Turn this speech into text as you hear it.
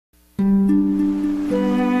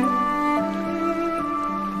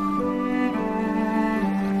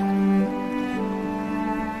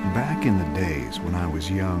Back in the days when I was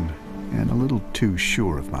young and a little too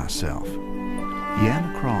sure of myself,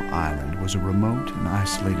 Yamacraw Island was a remote and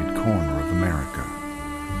isolated corner of America,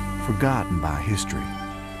 forgotten by history,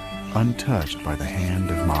 untouched by the hand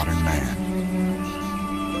of modern man.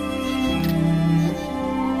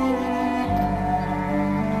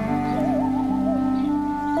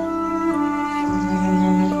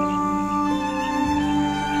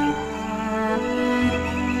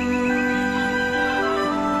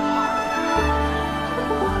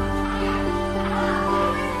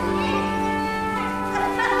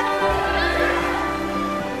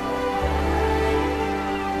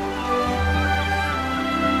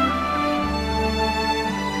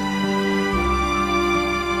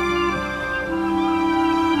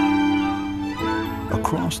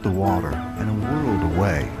 Across the water and a world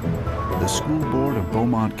away, the school board of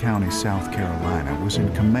Beaumont County, South Carolina was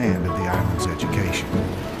in command of the island's education.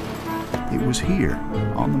 It was here,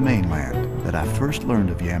 on the mainland, that I first learned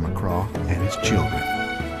of Yamacraw and his children.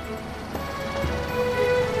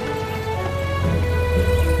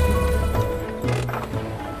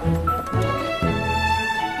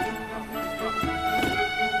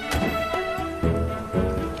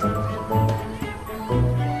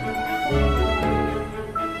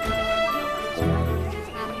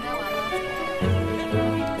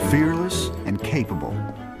 Fearless and capable,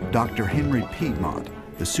 Dr. Henry Piedmont,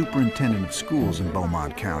 the superintendent of schools in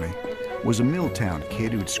Beaumont County, was a Milltown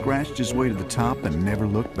kid who'd scratched his way to the top and never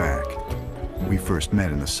looked back. We first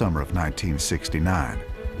met in the summer of 1969.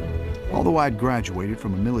 Although I'd graduated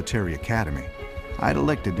from a military academy, I'd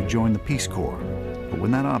elected to join the Peace Corps. But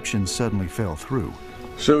when that option suddenly fell through...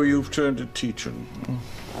 So you've turned to teaching?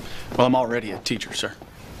 Well, I'm already a teacher, sir.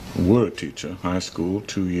 Were a teacher, high school,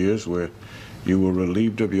 2 years, where you were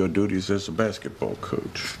relieved of your duties as a basketball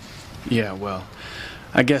coach. Yeah, well,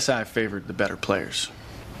 I guess I favored the better players,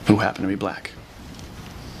 who happen to be black.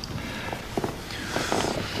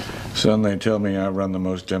 Son, they tell me I run the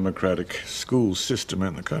most democratic school system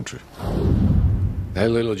in the country.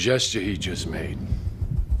 That little gesture he just made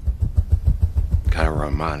kind of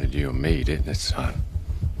reminded you of me, didn't it, son?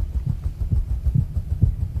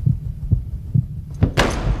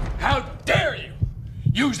 How dare you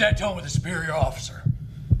use that tone with a superior officer?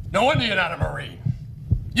 No wonder you're not a Marine.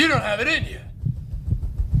 You don't have it in you.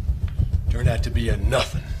 Turned out to be a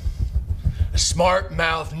nothing. A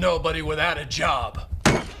smart-mouthed nobody without a job.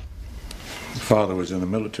 Father was in the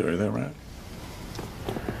military, is that right?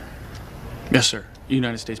 Yes, sir.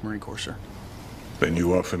 United States Marine Corps, sir. Then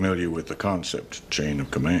you are familiar with the concept chain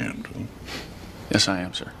of command. Huh? Yes, I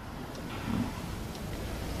am, sir.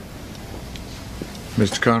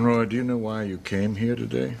 Mr. Conroy, do you know why you came here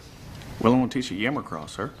today? Well, I want to teach you Yamacraw,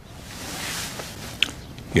 sir.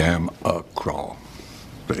 Yamacraw.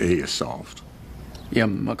 The A is soft.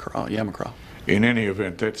 Yamacraw. In any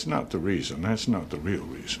event, that's not the reason. That's not the real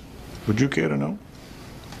reason. Would you care to know?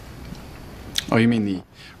 Oh, you mean the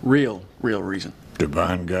real reason?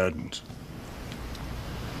 Divine guidance.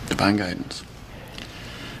 Divine guidance.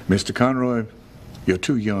 Mr. Conroy, you're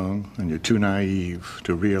too young and you're too naive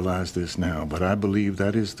to realize this now, but I believe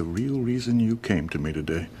that is the real reason you came to me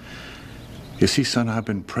today. You see, son, I've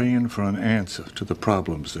been praying for an answer to the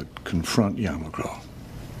problems that confront Yamacraw.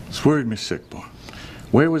 It's worried me sick, boy.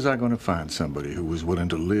 Where was I going to find somebody who was willing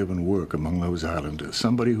to live and work among those islanders?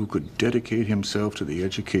 Somebody who could dedicate himself to the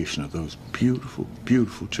education of those beautiful,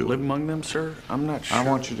 beautiful children. Live among them, sir? I'm not sure. I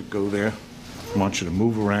want you to go there. I want you to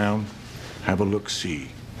move around, have a look-see,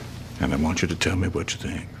 and I want you to tell me what you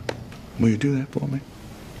think. Will you do that for me?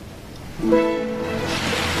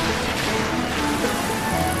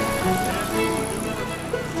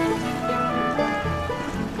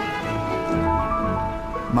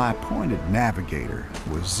 My appointed navigator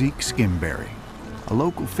was Zeke Skimberry, a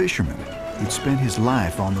local fisherman who'd spent his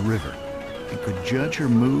life on the river and could judge her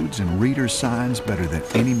moods and read her signs better than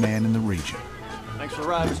any man in the region. Thanks for the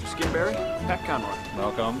ride, Mr. Skimberry. Pat Conroy.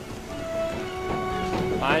 Welcome.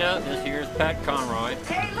 Ida, this here's Pat Conroy.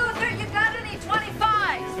 Hey, Luther, you got any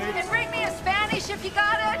 25s? And bring me a Spanish if you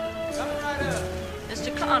got it. Coming right up.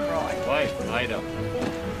 Mr. Conroy. Wife, Ida.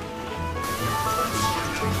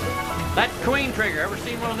 That queen trigger, ever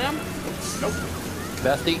seen one of them? Nope.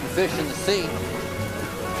 Best eating fish in the sea.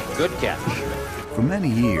 Good catch. For many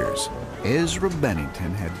years, Ezra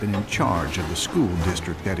Bennington had been in charge of the school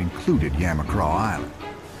district that included Yamacraw Island.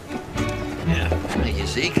 Yeah, thank you,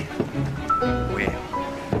 Zeke. Well,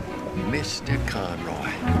 Mr.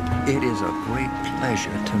 Conroy, it is a great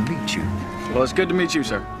pleasure to meet you. Well, it's good to meet you,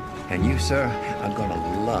 sir. And you, sir, are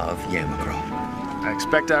gonna love Yamacraw. I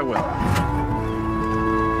expect I will.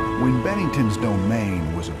 When Bennington's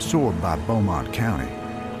domain was absorbed by Beaumont County,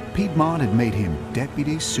 Piedmont had made him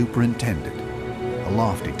deputy superintendent, a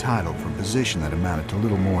lofty title for a position that amounted to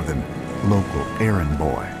little more than local errand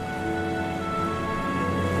boy.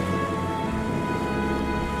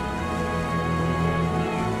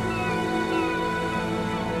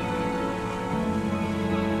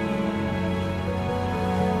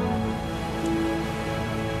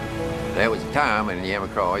 There was a time when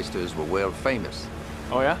Yamacraw oysters were world famous.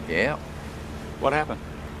 Oh, yeah? Yeah. What happened?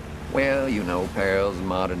 Well, you know, perils of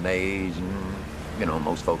modern age and, you know,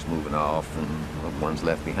 most folks moving off and the ones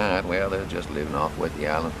left behind, well, they're just living off what the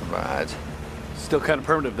island provides. Still kind of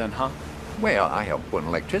primitive then, huh? Well, I helped put in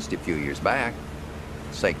electricity a few years back.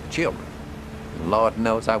 Sake of the children. And Lord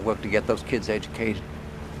knows I've worked to get those kids educated.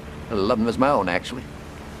 I love them as my own, actually.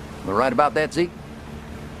 Am I right about that, Zeke?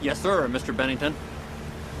 Yes, sir, Mr. Bennington.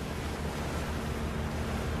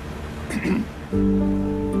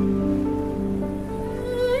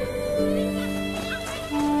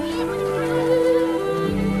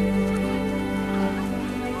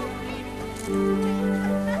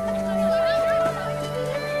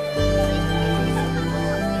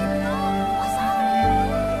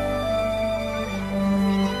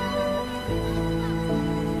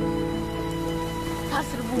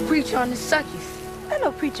 Possible preacher on the suckies.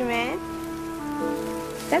 Hello, preacher man.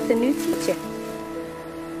 That's a new teacher.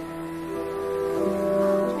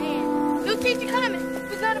 Man, new teacher coming.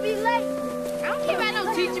 We're gonna be late. I don't care about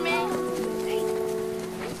no teacher, man. Hey,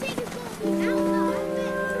 I think it's gonna be outlaw.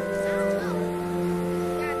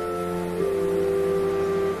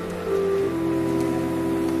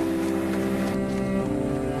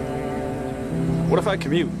 What if I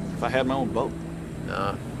commute? If I had my own boat?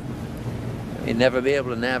 No. You'd never be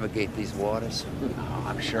able to navigate these waters. Oh,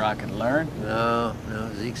 I'm sure I can learn. No.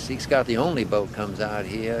 Zeke's got the only boat comes out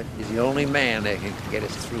here. He's the only man that can get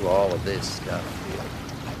us through all of this stuff.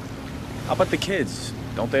 How about the kids?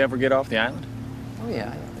 Don't they ever get off the island? Oh,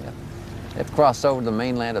 yeah. They'll cross over to the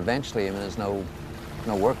mainland eventually. I mean, there's no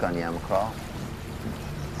work on Yamacraw.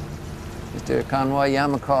 Mr. Conroy,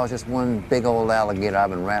 Yamacraw is just one big old alligator.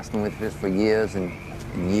 I've been wrestling with this for years and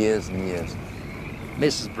years and years.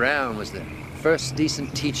 Mrs. Brown was the first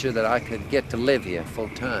decent teacher that I could get to live here full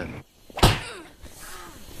time.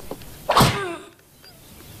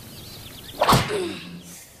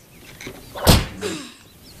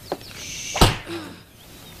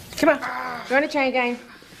 Come on, join the chain gang.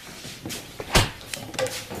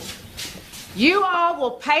 You all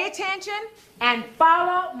will pay attention and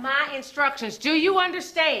follow my instructions. Do you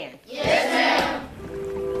understand? Yes, ma'am.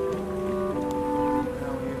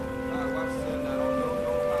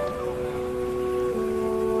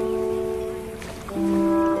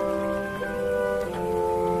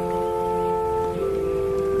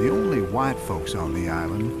 The only white folks on the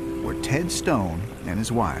island were Ted Stone and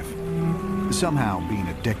his wife. Somehow, being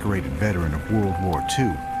a decorated veteran of World War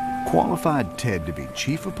II qualified Ted to be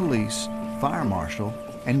chief of police, fire marshal,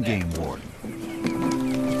 and game warden.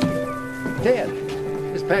 Ted,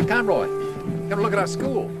 this is Pat Conroy. Come look at our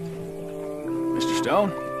school. Mr.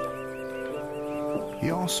 Stone? He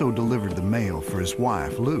also delivered the mail for his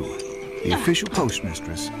wife, Lou, the official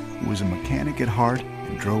postmistress, who was a mechanic at heart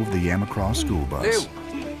and drove the Yamacraw school bus. Lou.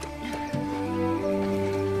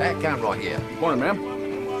 Pat Conroy here. Morning, ma'am.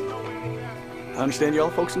 I understand you all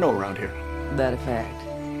folks know around here. That a fact.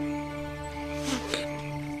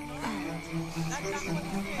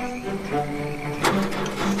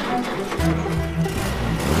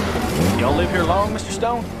 Y'all live here long, Mr.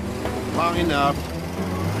 Stone? Long enough.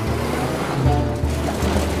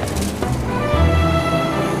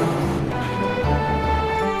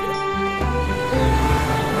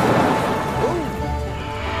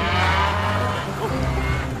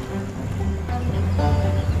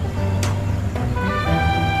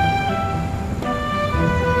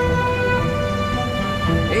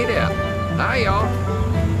 Hey there. Hi, y'all.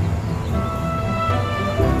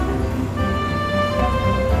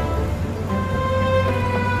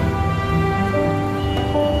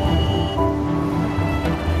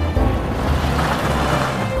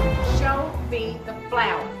 Show me the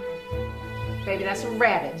flower. Baby, that's a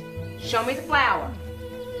rabbit. Show me the flower.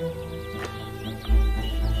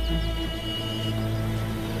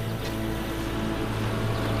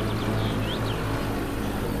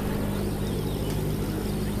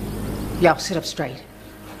 Y'all sit up straight.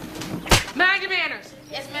 Mind your manners.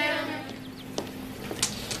 Yes, ma'am.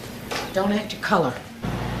 Don't act your color.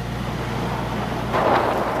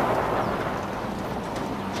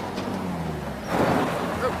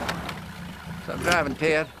 So I'm driving,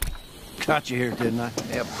 Ted. Caught you here, didn't I?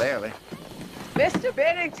 Yeah, barely. Mr.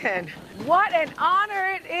 Bennington, what an honor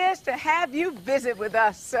it is to have you visit with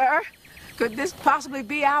us, sir. Could this possibly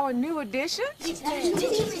be our new addition?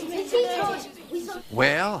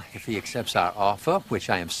 Well, if he accepts our offer, which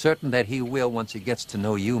I am certain that he will once he gets to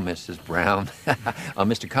know you, Mrs. Brown.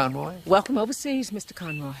 Mr. Conroy? Welcome overseas, Mr.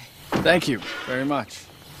 Conroy. Thank you very much.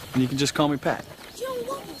 And you can just call me Pat.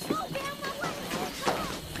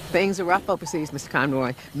 Things are rough overseas, Mr.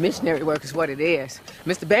 Conroy. Missionary work is what it is.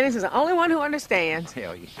 Mr. Bennington's the only one who understands.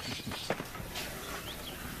 Hell yeah.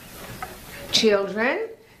 Children,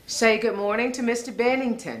 say good morning to Mr.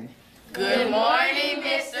 Bennington. Good morning,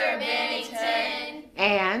 Mr. Bennington.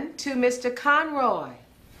 And to Mr. Conroy.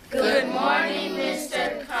 Good morning,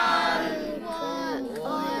 Mr.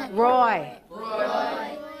 Roy.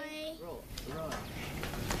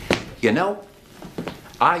 You know,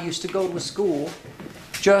 I used to go to a school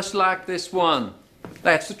just like this one.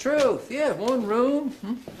 That's the truth. Yeah, one room,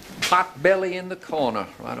 pot belly in the corner,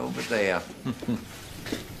 right over there.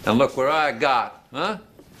 And look where I got, huh?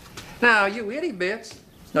 Now, you itty bits,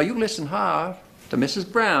 now you listen hard to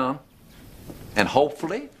Mrs. Brown, and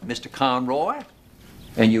hopefully Mr. Conroy,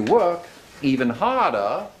 and you work even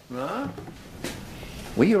harder, huh?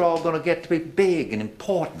 We are all gonna get to be big and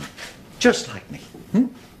important, just like me.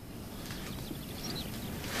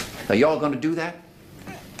 Are y'all gonna do that?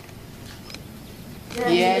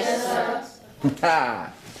 Yes,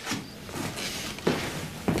 sir.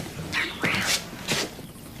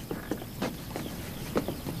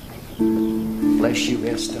 Bless you,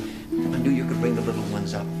 Esther. I knew you could bring the little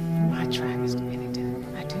ones up. I try, Mr. Bennington.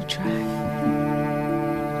 I do try.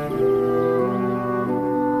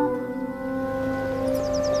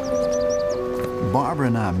 Barbara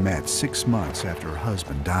and I met 6 months after her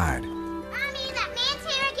husband died. Mommy, that man's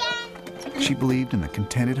here again. She believed in a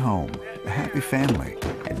contented home, a happy family,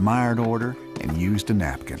 admired order, and used a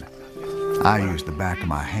napkin. I used the back of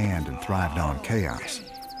my hand and thrived on chaos.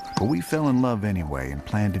 But we fell in love anyway and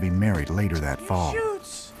planned to be married later that fall.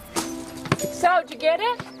 So, did you get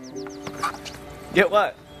it? Get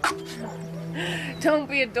what? Don't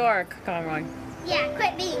be a dork, Conroy. Yeah,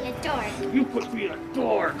 quit being a dork. You quit being a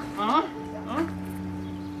dork, huh?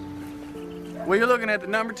 Well, you're looking at the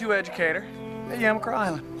 #2 educator at Yamacraw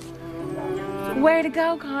Island. Way to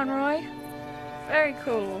go, Conroy. Very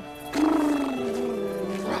cool.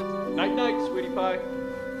 Night-night, sweetie pie.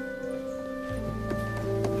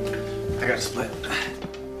 I got a split.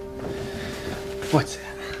 What's that?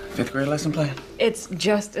 5th grade lesson plan? It's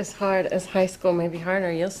just as hard as high school, maybe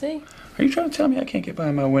harder. You'll see. Are you trying to tell me I can't get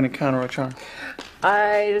by my winning Conroy charm?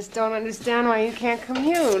 I just don't understand why you can't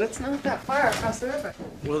commute. It's not that far across the river.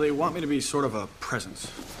 Well, they want me to be sort of a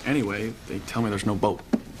presence. Anyway, they tell me there's no boat.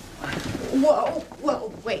 Whoa,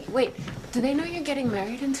 wait. Do they know you're getting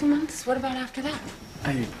married in 2 months? What about after that?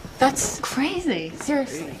 That's crazy.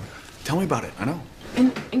 Seriously. Tell me about it. I know.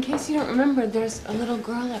 And in case you don't remember, there's a little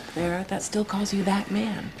girl up there that still calls you that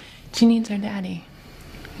man. She needs her daddy.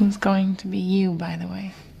 Who's going to be you, by the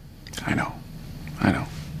way. I know.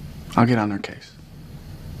 I'll get on their case.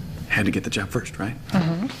 Had to get the job first, right?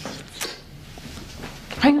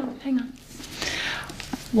 Hang on.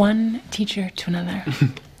 One teacher to another.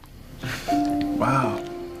 Wow.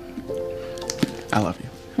 I love you.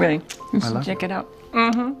 Really? You should check it out.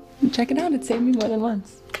 Check it out. It saved me more than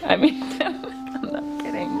once. I mean, I'm not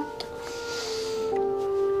kidding.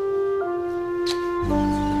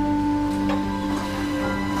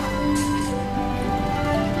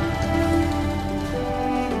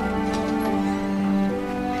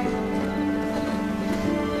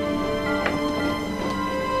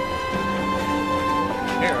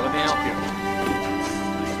 Here, let me help you.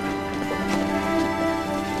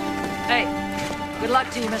 Hey, good luck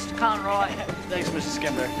to you, Mr. Conroy. Thanks, Mrs.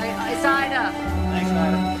 Skimber. Hey, it's Ida. Thanks,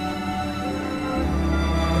 Ida.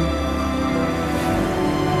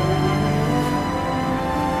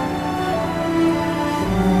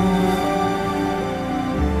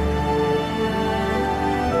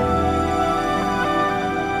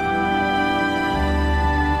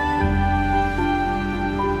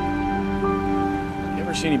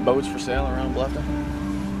 See any boats for sale around Bluffton?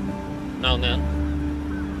 Now and then.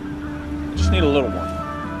 I just need a little one.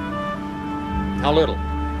 How little?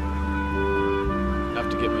 Enough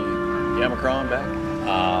to get me Yamacraw back?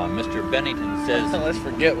 Mr. Bennington says... Let's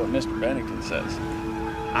forget what Mr. Bennington says.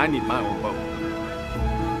 I need my own boat.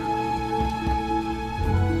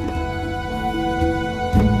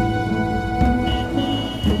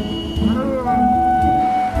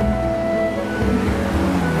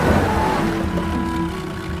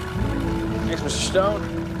 Thanks, Mr. Stone.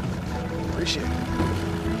 Appreciate it.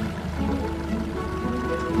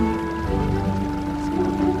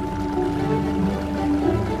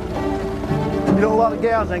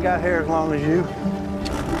 gals ain't got hair as long as you.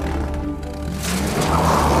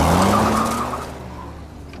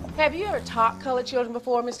 Have you ever taught colored children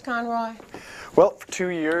before, Mr. Conroy? Well, for 2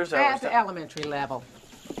 years, I At was... the elementary level.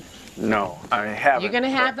 No, I haven't. You're going to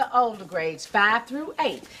have the older grades, 5 through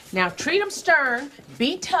 8. Now, treat them stern,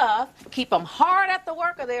 be tough, keep them hard at the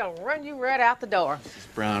work, or they'll run you right out the door.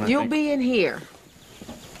 Mrs. Brown, You'll be in here.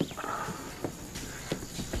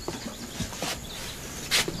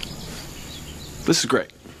 This is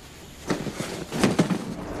great.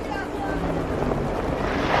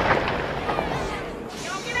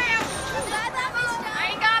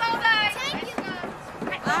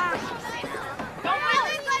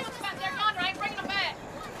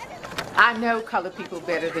 I know colored people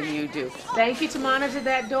better than you do. Thank you to monitor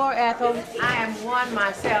that door, Ethel. I am one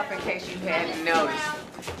myself, in case you hadn't noticed.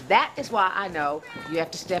 That is why I know you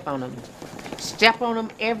have to step on them. Step on them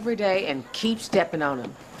every day and keep stepping on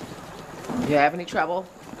them. If you have any trouble,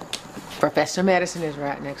 Professor Medicine is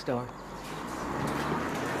right next door.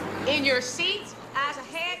 In your seats, eyes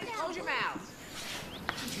ahead, and close your mouths.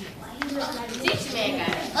 Teacher man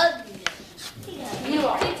got it ugly. You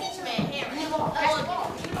are. Teacher man hammer.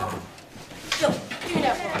 Yo, give me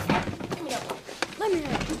that ball. Give me that ball. Let me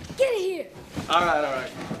have it. Get it here. All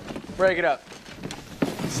right. Break it up.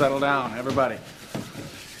 Settle down, everybody.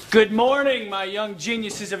 Good morning, my young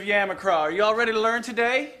geniuses of Yamacraw. Are you all ready to learn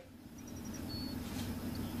today?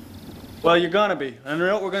 Well, you're gonna be. And you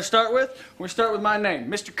know what we're gonna start with? We're gonna start with my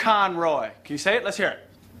name, Mr. Conroy. Can you say it? Let's hear it.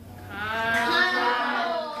 Okay,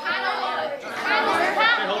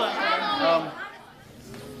 hold on.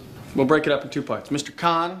 We'll break it up in 2 parts. Mr.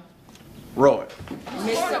 Conroy. Mr.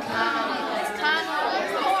 Conroy.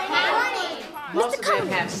 Most of them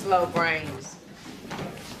have slow brains.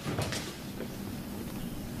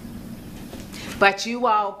 But you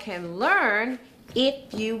all can learn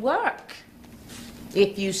if you work.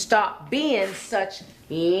 If you stop being such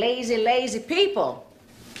lazy people.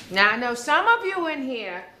 Now, I know some of you in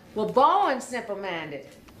here were born simple-minded.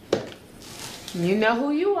 You know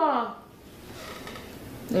who you are.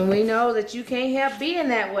 And we know that you can't help being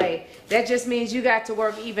that way. That just means you got to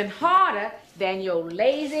work even harder than your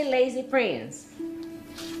lazy friends.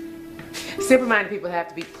 Simple-minded people have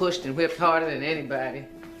to be pushed and whipped harder than anybody.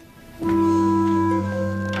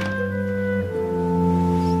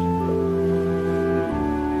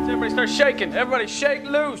 Everybody start shaking. Everybody shake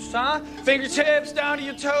loose, huh? Fingertips down to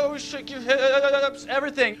your toes, shake your hips,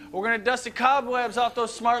 everything. We're gonna dust the cobwebs off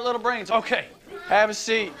those smart little brains. Okay, have a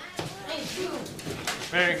seat.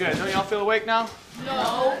 Very good. Don't y'all feel awake now?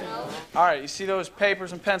 No. All right, you see those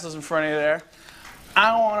papers and pencils in front of you there?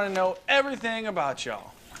 I want to know everything about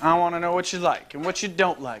y'all. I want to know what you like and what you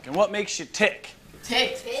don't like and what makes you tick.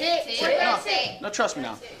 Tick. No, trust me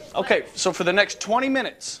now. Okay, so for the next 20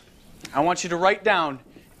 minutes, I want you to write down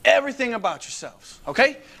everything about yourselves.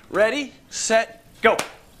 Okay? Ready, set, go.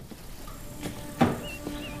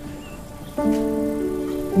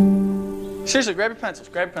 Seriously, grab your pencils.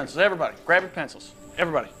 Grab your pencils. Everybody, grab your pencils.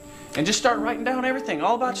 Everybody. And just start writing down everything,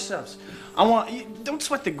 all about yourselves. Don't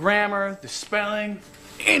sweat the grammar, the spelling,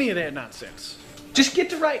 any of that nonsense. Just get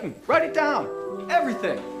to writing. Write it down.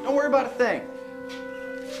 Everything. Don't worry about a thing.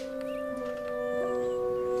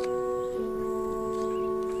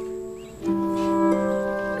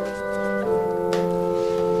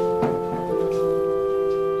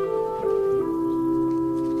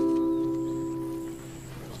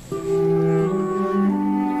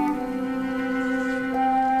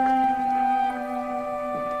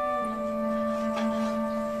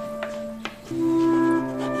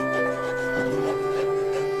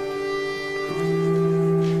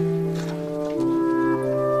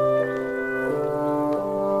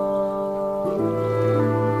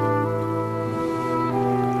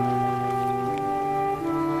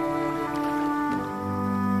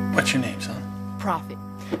 What's your name, son? Prophet.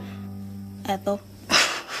 Ethel.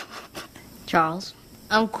 Charles.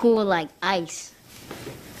 I'm cool like ice.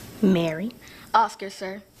 Mary. Oscar,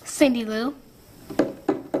 sir. Cindy Lou.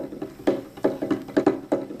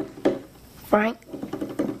 Frank.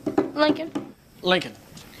 Lincoln. Lincoln.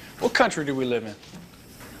 What country do we live in?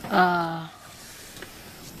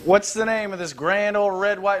 What's the name of this grand old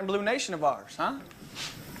red, white, and blue nation of ours, huh?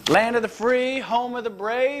 Land of the free, home of the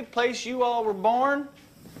brave, place you all were born.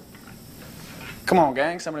 Come on,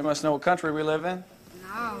 gang. Somebody must know what country we live in.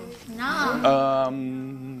 No.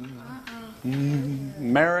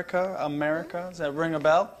 America. Does that ring a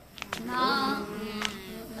bell? No.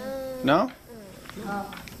 No?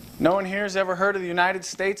 No one here has ever heard of the United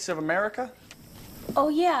States of America? Oh,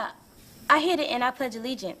 yeah. I hit it and I pledge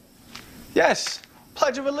allegiance. Yes.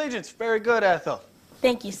 Pledge of Allegiance. Very good, Ethel.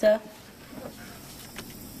 Thank you, sir.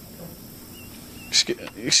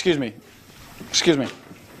 Excuse me. Excuse me.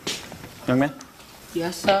 Young man?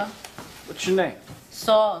 Yes, sir. What's your name?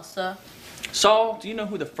 Saul, sir. Saul, do you know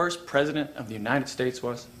who the first president of the United States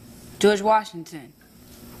was? George Washington.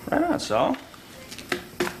 Right on, Saul.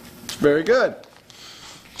 Very good.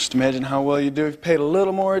 Just imagine how well you do if you paid a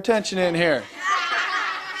little more attention in here.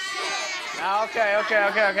 Now, okay.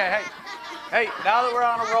 Hey, now that we're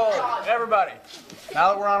on a roll, everybody, now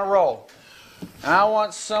that we're on a roll, I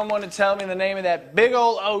want someone to tell me the name of that big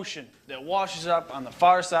old ocean that washes up on the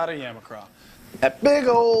far side of Yamacraw. That big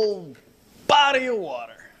old body of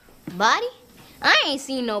water. Body? I ain't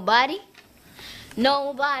seen nobody.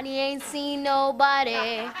 Nobody ain't seen nobody.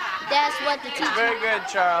 That's what the teacher... Very good,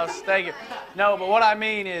 Charles. Thank you. No, but what I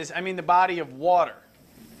mean is, the body of water.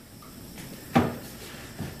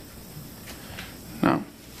 No?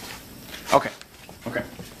 Okay.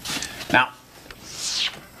 Now,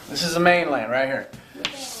 this is the mainland right here.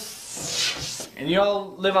 And you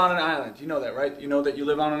all live on an island. You know that, right? You know that you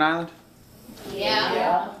live on an island?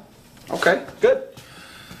 Yeah. Okay, good.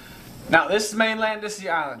 Now, this is the mainland, this is the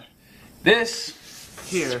island. This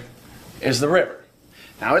here is the river.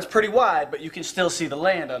 Now, it's pretty wide, but you can still see the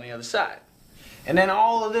land on the other side. And then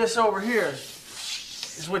all of this over here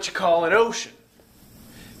is what you call an ocean.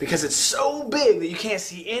 Because it's so big that you can't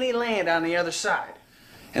see any land on the other side.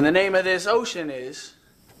 And the name of this ocean is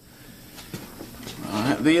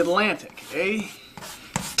the Atlantic. A-T-L-A-N-T-I-C.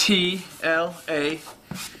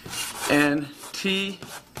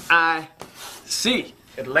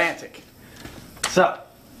 Atlantic. So,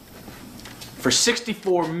 for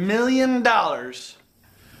 $64 million,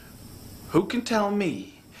 who can tell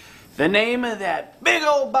me the name of that big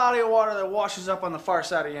old body of water that washes up on the far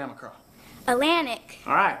side of Yamacraw? Atlantic.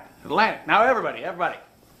 All right, Atlantic. Now everybody. Atlantic.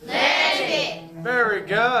 Very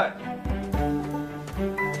good.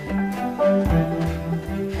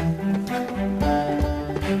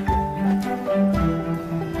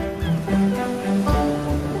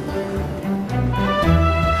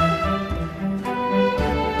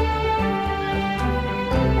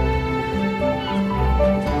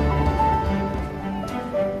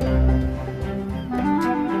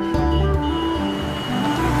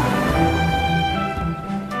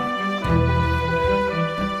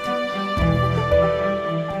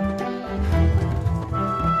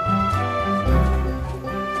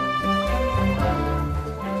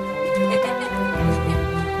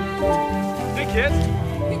 Kids?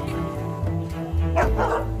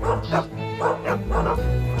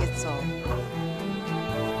 It's all.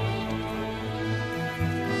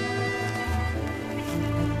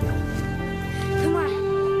 Come on.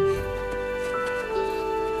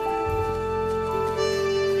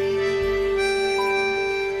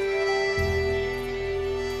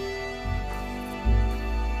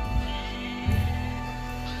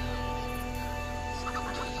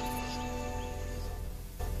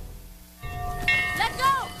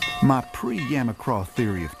 My pre-Yamacraw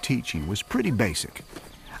theory of teaching was pretty basic.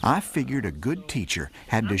 I figured a good teacher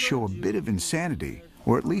had to show a bit of insanity,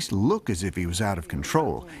 or at least look as if he was out of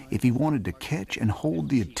control, if he wanted to catch and hold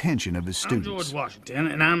the attention of his students. I'm George Washington,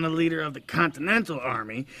 and I'm the leader of the Continental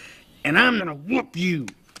Army, and I'm gonna whoop you.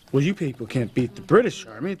 Well, you people can't beat the British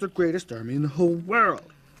Army. It's the greatest army in the whole world.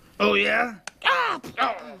 Oh, yeah?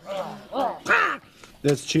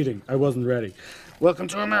 That's cheating. I wasn't ready. Welcome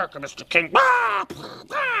to America, Mr. King.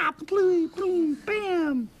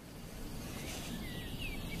 Bam!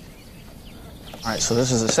 All right, so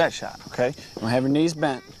this is a set shot, okay? You're gonna have your knees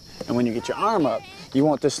bent, and when you get your arm up, you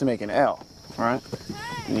want this to make an L, all right?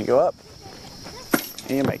 And you go up,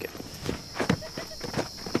 and you make it.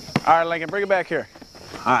 All right, Lincoln, bring it back here.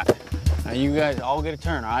 All right, now you guys all get a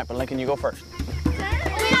turn, all right? But Lincoln, you go first.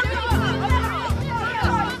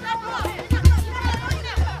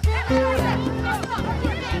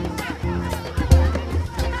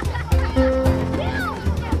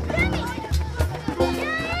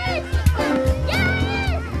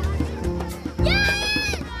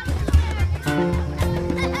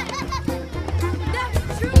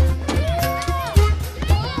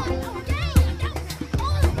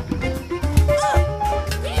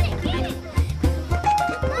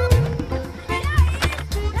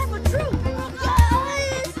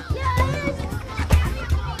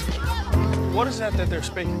 What is that they're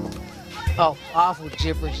speaking? Oh, awful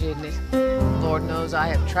gibberish, isn't it? Lord knows I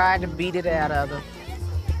have tried to beat it out of them.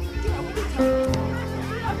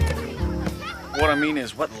 What I mean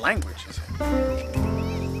is, what language is it?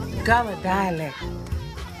 Gullah dialect.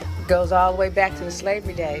 It goes all the way back to the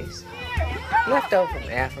slavery days. Left over from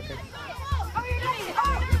Africa.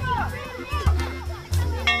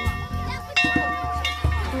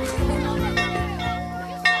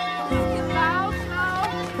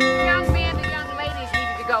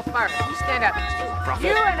 first. You stand up. You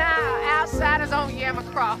and I are outsiders on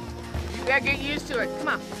Yamacraw. You better get used to it. Come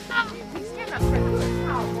on. Stand up, Fred. Good.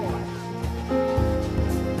 Oh, boy.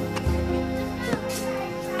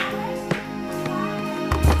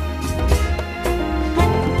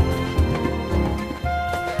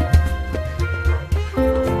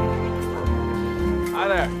 Hi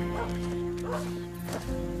there.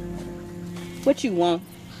 What you want?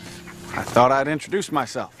 I thought I'd introduce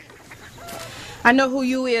myself. I know who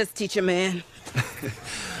you is, teacher man.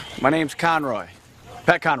 My name's Conroy.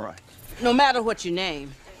 Pat Conroy. No matter what your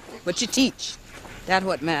name, what you teach, that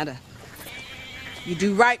what matter. You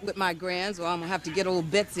do right with my grands, or I'm gonna have to get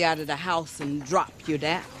old Betsy out of the house and drop you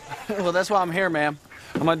down. Well, that's why I'm here, ma'am.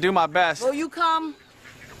 I'm gonna do my best. Will you come?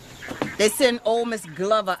 They send old Miss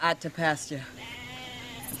Glover out to pasture.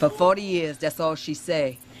 For 40 years, that's all she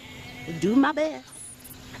say. Do my best.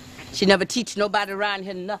 She never teach nobody around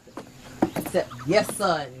here nothing. Except yes,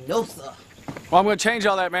 sir, and no, sir. Well, I'm gonna change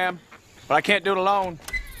all that, ma'am. But I can't do it alone.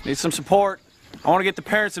 Need some support. I wanna get the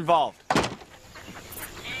parents involved.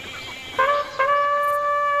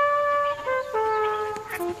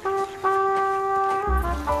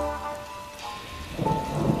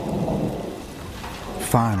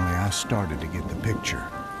 Finally, I started to get the picture.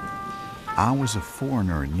 I was a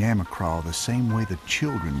foreigner in Yamacraw the same way the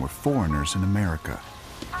children were foreigners in America.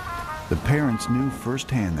 The parents knew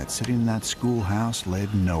firsthand that sitting in that schoolhouse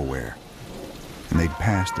led nowhere, and they'd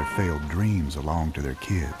pass their failed dreams along to their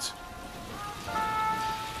kids.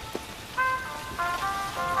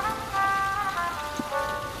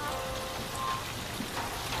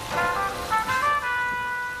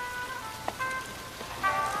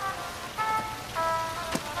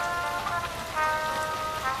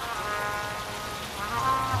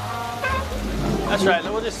 That's right,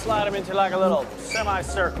 then we'll just slide them into like a little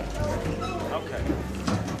semicircle. Okay.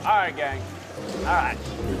 All right, gang. All right.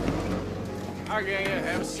 All right, gang, yeah,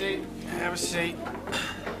 have a seat. Have a seat.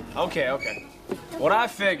 Okay. What I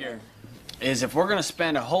figure is if we're gonna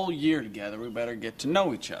spend a whole year together, we better get to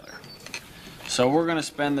know each other. So we're gonna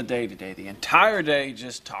spend the day today, the entire day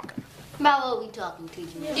just talking. About what we talking,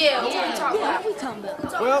 teacher? Yeah, what are we talking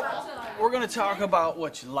about? Well, we're gonna talk about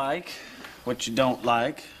what you like, what you don't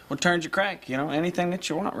like, what turns you crank, you know, anything that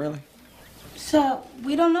you want, really. So,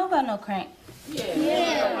 we don't know about no crank.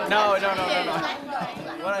 Yeah. No.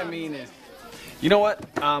 What I mean is, you know what?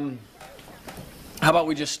 How about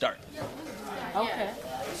we just start? Okay.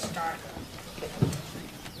 Start.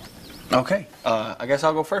 Okay. I guess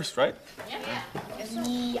I'll go first, right?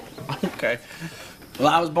 Yeah. Okay. Well,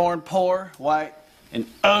 I was born poor, white, and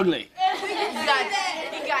ugly. He got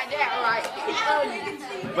that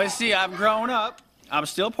right. But see, I've grown up. I'm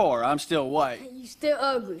still poor. I'm still white. You still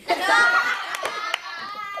ugly.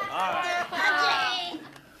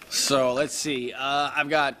 So let's see. I've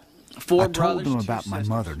got 4 brothers. I told them about my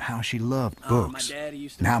mother and how she loved books,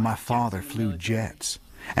 and how my father flew jets,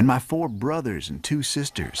 and my 4 brothers and 2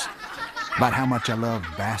 sisters. About how much I loved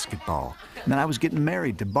basketball, and that I was getting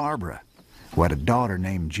married to Barbara, who had a daughter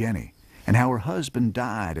named Jenny, and how her husband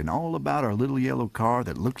died, and all about our little yellow car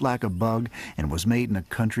that looked like a bug and was made in a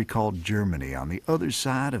country called Germany on the other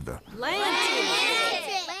side of the... Atlantic.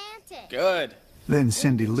 Good. Then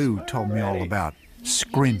Cindy Lou told me all about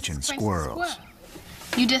scrinching squirrels.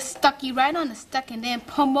 You just stuck you right on the stuck and then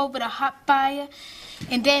pump over the hot fire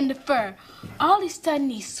and then the fur. All of a sudden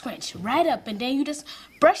he switch right up and then you just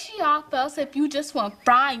brush it off, else if you just want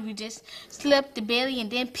fry, you just slip the belly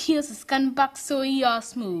and then peels the skin back so he all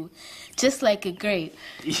smooth. Just like a grape.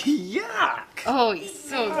 Yuck! Oh, he's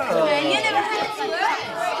so good. You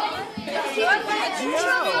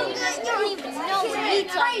don't even know what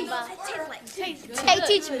he's talking about. Hey,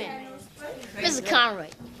 teacher man. Mr. Conroy,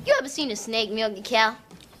 you ever seen a snake milk a cow?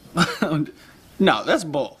 No, that's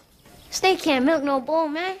bull. Snake can't milk no bull,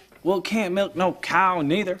 man. Well, it can't milk no cow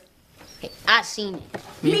neither. Hey, I seen it.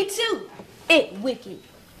 Me too. It wicked.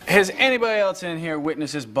 Has anybody else in here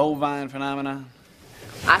witnessed this bovine phenomenon?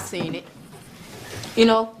 I seen it. You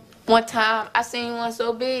know, one time I seen one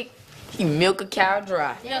so big, he milk a cow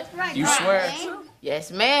dry. That's right. You swear?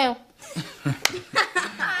 Yes, ma'am.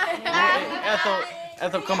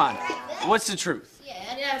 Ethel, come on. What's the truth?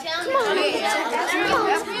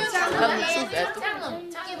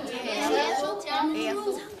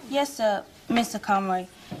 Yes, sir, Mr. Conroy.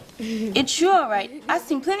 It's true, all right. I've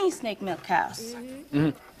seen plenty of snake milk cows. Mm-hmm.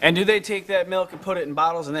 And do they take that milk and put it in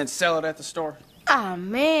bottles and then sell it at the store? Ah,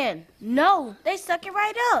 man. No, they suck it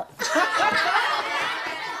right up.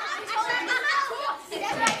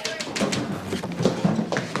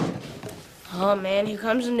 Oh, man, here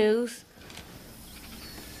comes the news.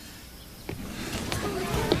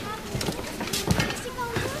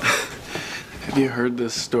 Have you heard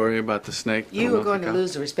this story about the snake? You are going to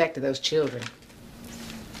lose the respect of those children.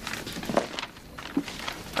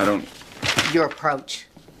 I don't... Your approach.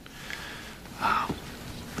 Oh.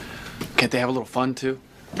 Can't they have a little fun, too?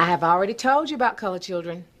 I have already told you about colored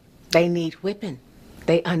children. They need whipping.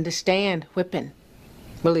 They understand whipping.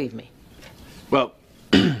 Believe me. Well,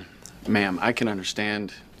 ma'am, I can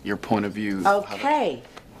understand your point of view. Okay,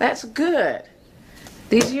 that's good.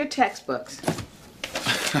 These are your textbooks.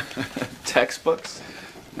 Textbooks?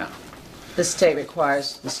 No. The state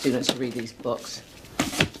requires the students to read these books.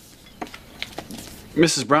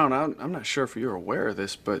 Mrs. Brown, I'm not sure if you're aware of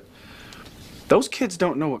this, but those kids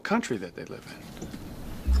don't know what country that they live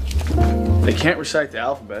in. They can't recite the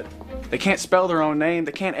alphabet. They can't spell their own name.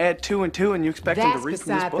 They can't add 2 and 2, and you expect them to read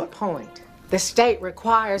from this book? That's beside the point. The state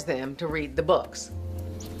requires them to read the books.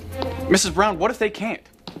 Mrs. Brown, what if they can't?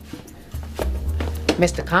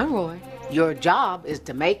 Mr. Conroy, your job is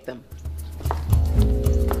to make them.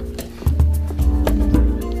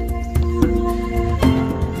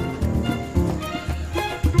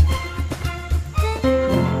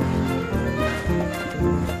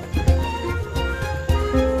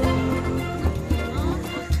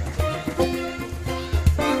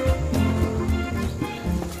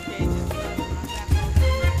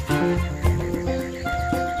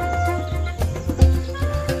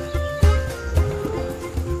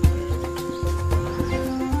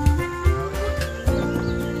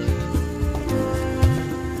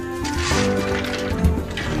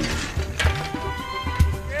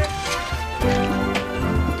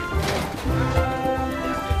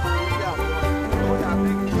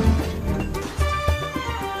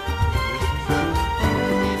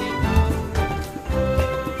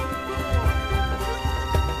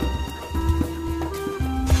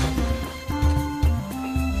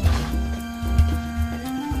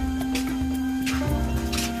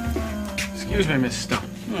 Excuse me, Miss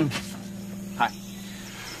Stone. Hi.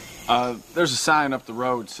 There's a sign up the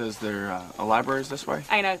road says there a library's this way.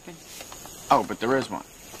 Ain't open. Oh, but there is one.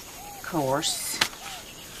 Of course.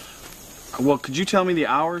 Well, could you tell me the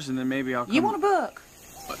hours and then maybe I'll come... You want a book?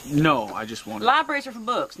 No, I just want... Libraries are for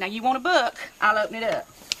books. Now, you want a book, I'll open it up.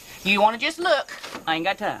 You want to just look, I ain't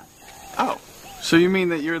got time. Oh, so you mean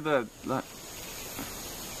that you're the...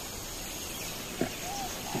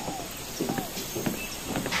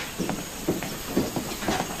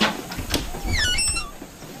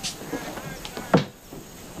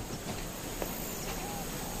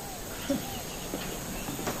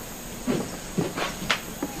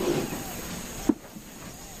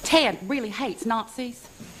 Ted really hates Nazis.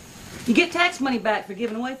 You get tax money back for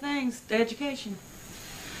giving away things to education.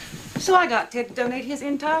 So I got Ted to donate his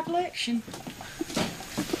entire collection.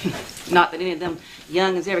 Not that any of them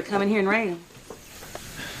young'uns ever come in here and read them.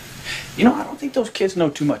 You know, I don't think those kids know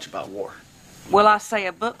too much about war. Well, I say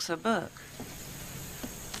a book's a book.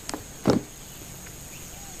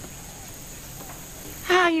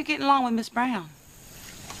 How are you getting along with Miss Brown?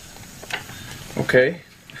 Okay,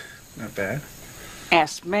 not bad.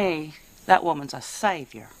 Ask me, that woman's a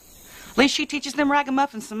savior. At least she teaches them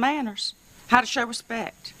ragamuffins some manners, how to show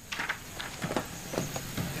respect.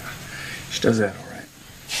 She does that all right.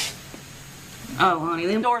 Oh, honey,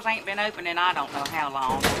 them doors ain't been open in I don't know how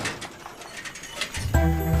long.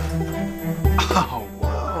 Oh,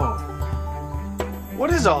 whoa. What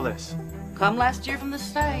is all this? Come last year from the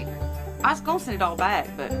state. I was gonna send it all back,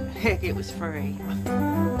 but heck, it was free.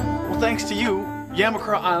 Well, thanks to you,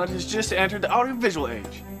 Yamacraw Island has just entered the audiovisual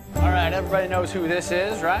age. All right, everybody knows who this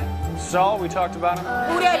is, right? Saul, we talked about him.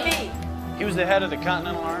 Who that be? He was the head of the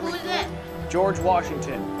Continental Army. Who is that? George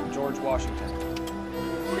Washington. George Washington.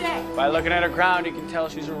 Who that? By looking at her crown, you can tell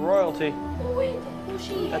she's a royalty. Who's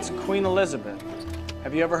she? That's Queen Elizabeth.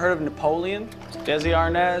 Have you ever heard of Napoleon? Desi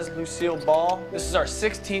Arnaz, Lucille Ball? This is our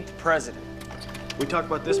 16th president. We talked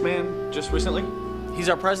about this man just recently. He's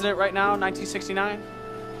our president right now, 1969.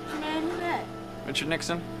 Man, who that? Richard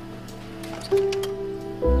Nixon.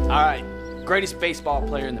 All right, greatest baseball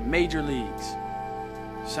player in the major leagues.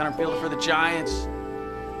 Center fielder for the Giants.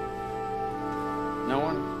 No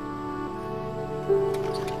one?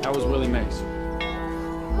 That was Willie Mays.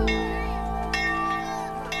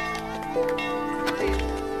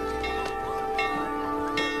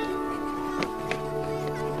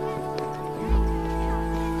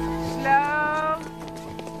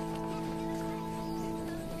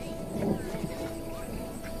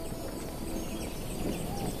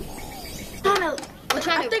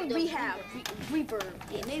 I think we have reverb.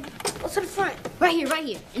 Yeah, maybe. What's to the front? Right here, right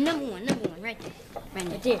here. And number one, right there.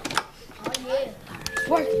 Right there. Oh, yeah. It's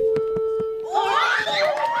working.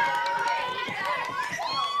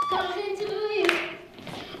 Coming to you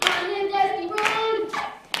on a dusty road.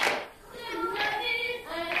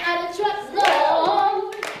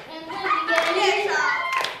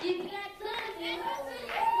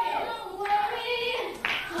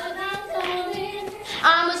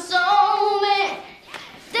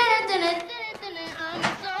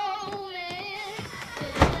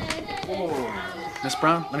 Miss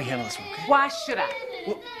Brown, let me handle this one, okay? Why should I?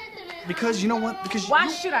 Well, because you know what? Why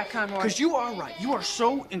should I, Conroy? Because you are right. You are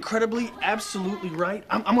so incredibly, absolutely right.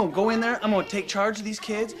 I'm going to go in there. I'm going to take charge of these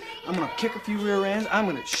kids. I'm going to kick a few rear ends. I'm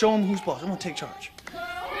going to show them who's boss. I'm going to take charge.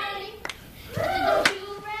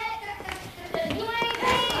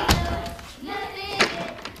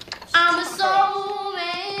 I'm a soul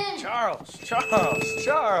man.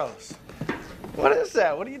 Charles. What is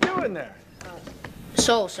that? What are you doing there?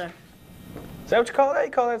 Soul, sir. Is that what you call that?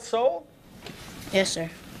 You call that soul? Yes, sir.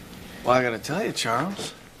 Well, I got to tell you,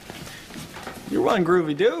 Charles, you're one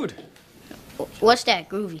groovy dude. What's that,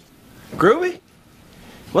 groovy? Groovy?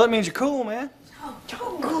 Well, it means you're cool, man.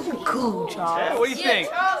 Cool, Charles. Yeah, what do you think?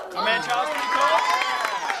 My man Charles pretty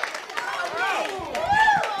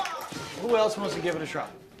cool? Who else wants to give it a try?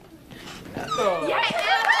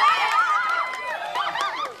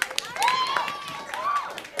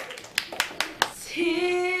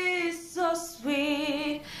 Tis so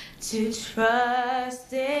sweet to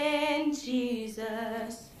trust in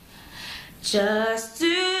Jesus, just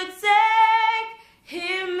to take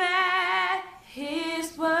him at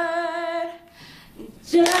his word,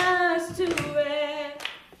 just to rest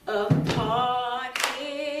upon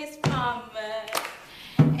his promise,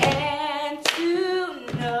 and to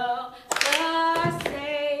know thus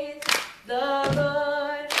saith the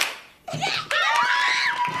Lord.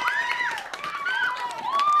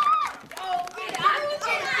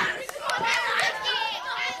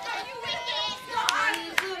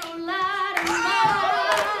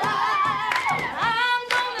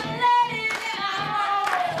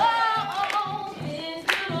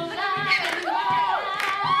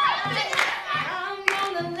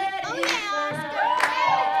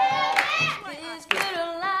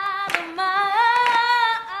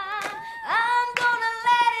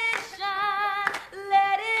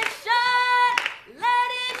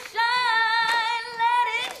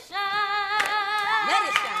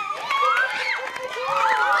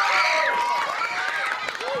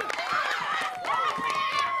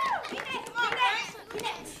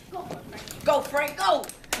 Go, Frank, go!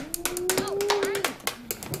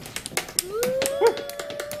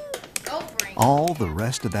 All the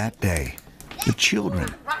rest of that day, the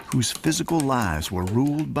children, whose physical lives were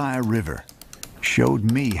ruled by a river,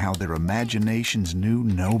 showed me how their imaginations knew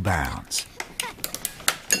no bounds.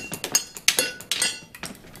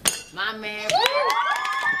 My man.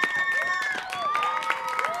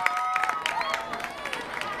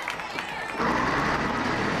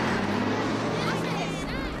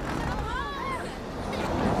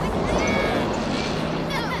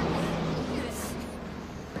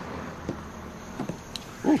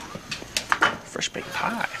 Ooh, fresh baked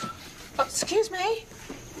pie. Oh, excuse me.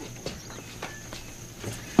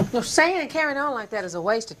 No, saying and carrying on like that is a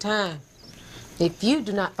waste of time. If you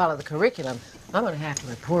do not follow the curriculum, I'm going to have to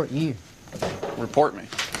report you. Report me.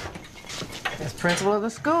 As principal of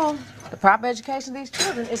the school, the proper education of these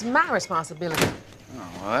children is my responsibility. Oh,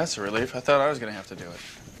 well, that's a relief. I thought I was going to have to do it.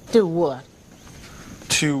 Do what?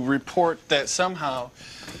 To report that somehow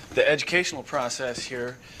the educational process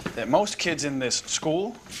here, that most kids in this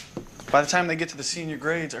school, by the time they get to the senior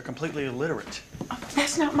grades, are completely illiterate. Oh,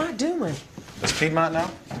 that's not my doing. Does Piedmont know?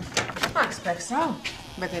 I expect so.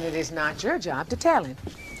 But then it is not your job to tell him.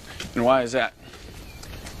 And why is that?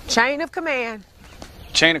 Chain of command.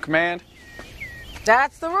 Chain of command?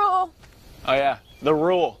 That's the rule. Oh, yeah, the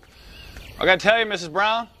rule. I gotta tell you, Mrs.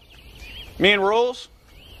 Brown, me and Rules,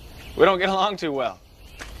 we don't get along too well.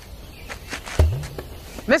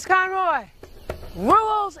 Miss Conroy,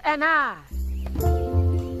 Rules and I.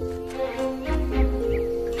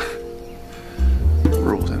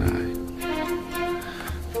 Rules and I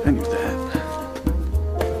knew that.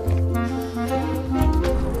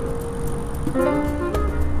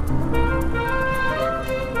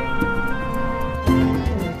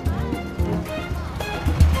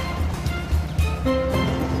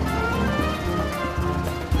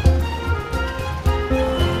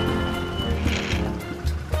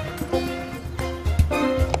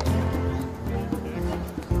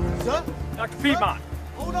 Dr. Piedmont.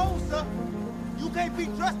 Hold on, sir. You can't be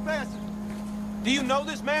trespassing. Do you know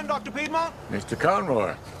this man, Dr. Piedmont? Mr.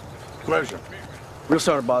 Conroy, pleasure. We'll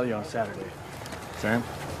start to bother you on Saturday. Sam,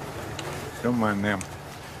 don't mind them.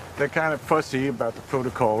 They're kind of fussy about the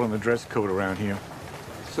protocol and the dress code around here.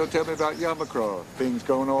 So tell me about Yamacraw. Things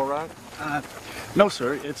going all right? No,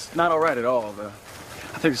 sir. It's not all right at all. I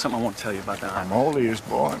think there's something I want to tell you about that. I'm all ears,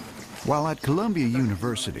 boy. While at Columbia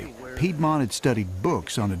University, Piedmont had studied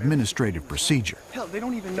books on administrative procedure. Hell, they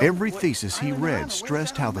don't even know Every thesis he read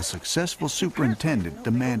stressed how the successful superintendent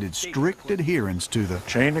demanded strict adherence to the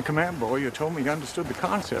chain of command, boy. You told me you understood the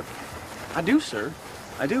concept. I do, sir.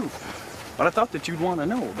 I do. But I thought that you'd want to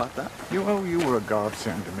know about that. You were a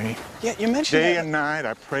godsend to me. Yeah, you mentioned Day that. and night,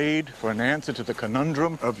 I prayed for an answer to the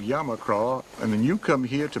conundrum of Yamacraw, and then you come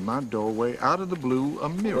here to my doorway, out of the blue, a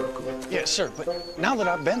miracle. Yes, sir, but now that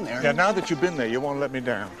I've been there... Yeah, now that you've been there, you won't let me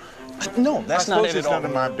down. No, that's not it at all. I suppose it's none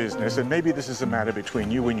of my business, and maybe this is a matter between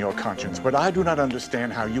you and your conscience, but I do not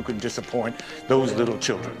understand how you can disappoint those little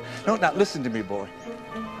children. No, now listen to me, boy.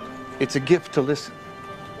 It's a gift to listen.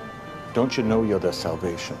 Don't you know you're their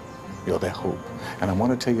salvation? You're their hope. And I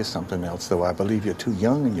want to tell you something else, though I believe you're too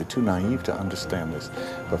young and you're too naive to understand this.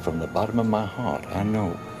 But from the bottom of my heart, I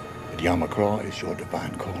know that Yamacraw is your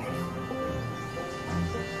divine calling.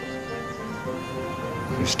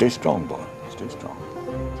 You stay strong, boy. Stay strong.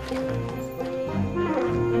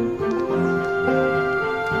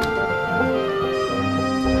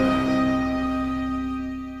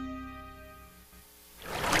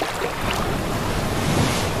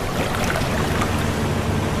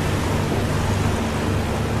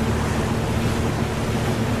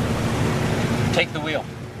 Take the wheel.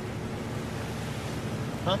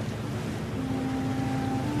 Huh?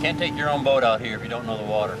 Can't take your own boat out here if you don't know the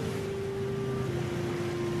water.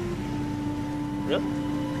 Really?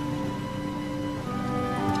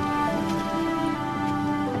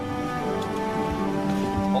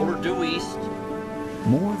 Hold her due east.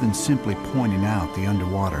 More than simply pointing out the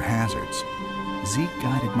underwater hazards, Zeke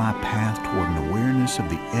guided my path toward an awareness of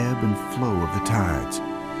the ebb and flow of the tides.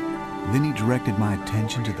 Then he directed my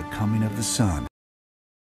attention to the coming of the sun.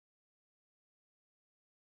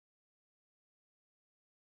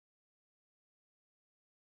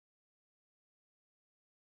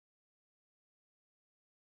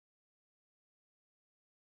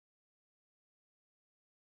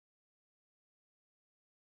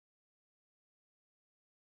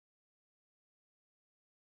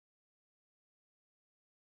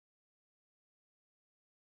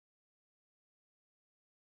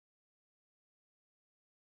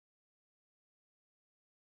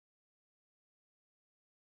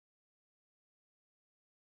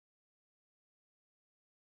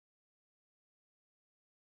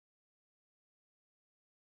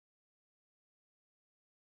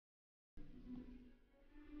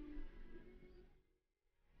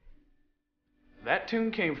 That tune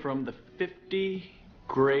came from the 50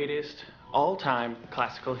 greatest all-time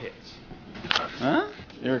classical hits. Huh?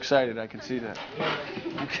 You're excited, I can see that.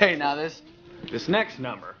 Okay, now this next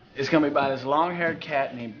number is gonna be by this long-haired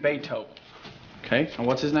cat named Beethoven. Okay, and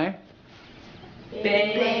what's his name?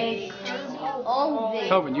 Beethoven,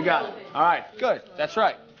 you got it. All right, good, that's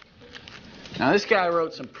right. Now this guy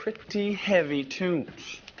wrote some pretty heavy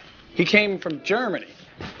tunes. He came from Germany.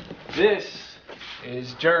 This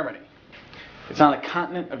is Germany. It's on the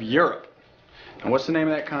continent of Europe. And what's the name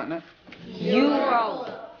of that continent? Europe.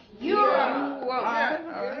 All right.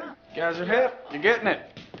 You guys are hip. You're getting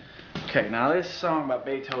it. Okay, now this song about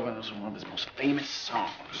Beethoven is one of his most famous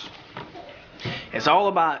songs. It's all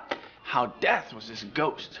about how death was this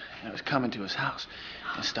ghost that was coming to his house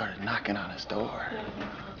and started knocking on his door.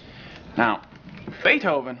 Now,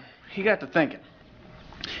 Beethoven, he got to thinking,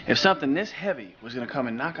 if something this heavy was going to come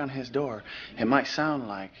and knock on his door, it might sound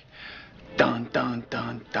like dun, dun,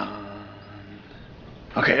 dun, dun.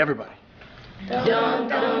 Okay, everybody. Dun, dun,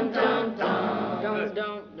 dun, dun. Dun,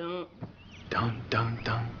 dun, dun. Dun, dun,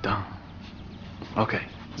 dun, dun. Okay,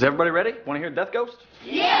 is everybody ready? Want to hear Death Ghost?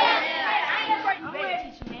 Yeah! I'm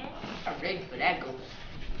ready, teacher, man. I'm ready for that ghost.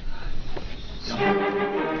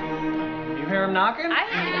 You hear him knocking? I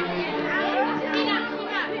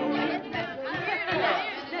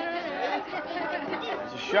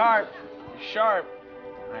It's sharp. Sharp.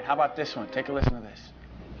 All right, how about this one? Take a listen to this.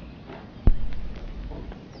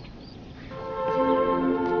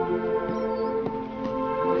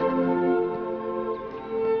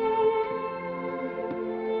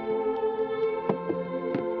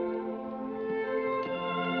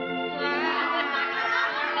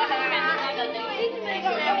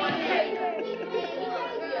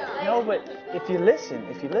 No, but if you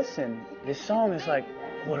listen, this song is like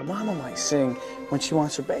what a mama might sing when she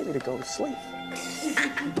wants her baby to go to sleep.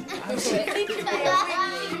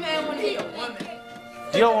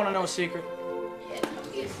 Do y'all want to know a secret?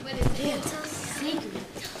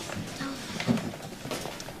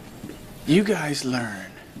 You guys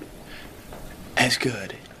learn as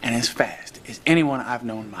good and as fast as anyone I've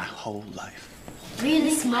known my whole life.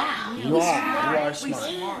 Really smart. You are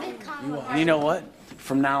smart. You are. And you know what?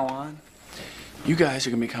 From now on, you guys are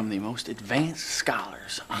going to become the most advanced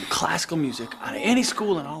scholars on classical music out of any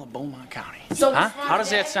school in all of Beaumont County. Huh? How does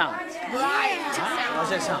that sound? Right. Huh? How does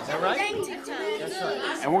that sound? Is that right?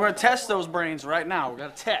 And we're gonna test those brains right now. We're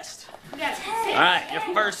gonna test. All right, your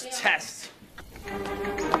first test.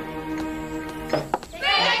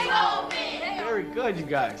 Very good, you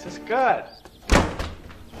guys. That's good.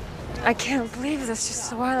 I can't believe this.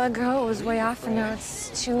 Just a while ago, it was way off, and now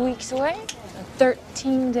it's 2 weeks away.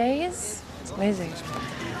 13 days. It's amazing.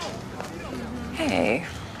 Hey,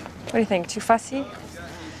 what do you think? Too fussy?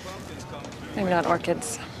 Maybe not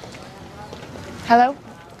orchids. Hello?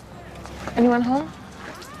 Anyone home?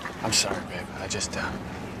 I'm sorry, babe. I just,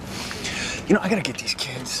 you know, I gotta get these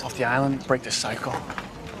kids off the island, break this cycle.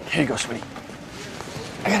 Here you go, sweetie.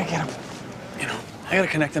 I gotta get them, you know, I gotta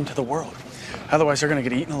connect them to the world. Otherwise, they're gonna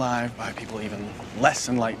get eaten alive by people even less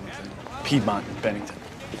enlightened than Piedmont and Bennington.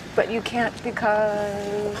 But you can't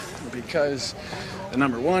because... Because the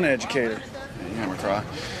 #1 educator, Yamacraw,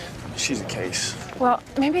 she's a case. Well,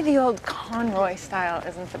 maybe the old Conroy style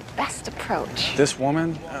isn't the best approach. This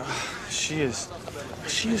woman, she is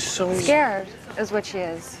so... Scared is what she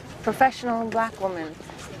is. Professional black woman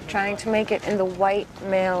trying to make it in the white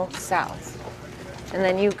male South. And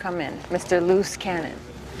then you come in, Mr. Loose Cannon,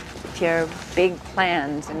 with your big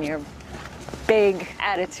plans and your big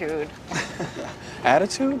attitude.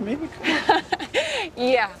 Attitude? Maybe?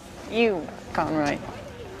 Yeah, you, Conroy.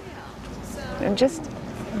 And just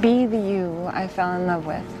be the you I fell in love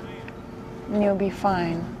with, and you'll be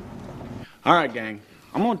fine. All right, gang.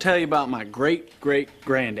 I'm gonna tell you about my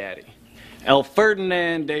great-great-granddaddy, El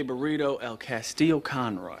Ferdinand de Burrito El Castillo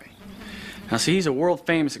Conroy. Now, see, he's a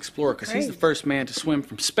world-famous explorer because he's the first man to swim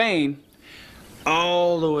from Spain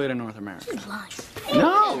all the way to North America.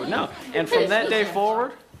 No. And from that day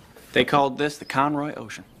forward, they called this the Conroy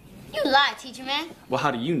Ocean. You lie, teacher man. Well,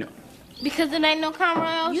 how do you know? Because there ain't no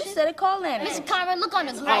Conroy Ocean. You said it called that. Mr. Conroy, look on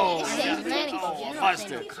the graph. It says Atlantic Ocean. It don't say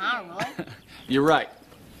no Conroy. You're right.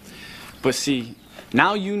 But see,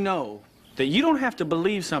 now you know that you don't have to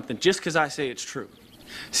believe something just because I say it's true.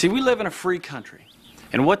 See, we live in a free country.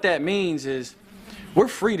 And what that means is we're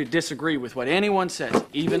free to disagree with what anyone says,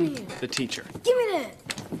 even the teacher. Give me that.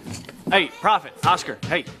 Hey, Prophet, Oscar,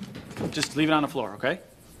 hey, just leave it on the floor, okay?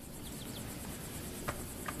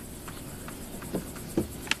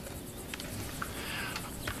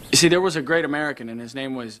 You see, there was a great American, and his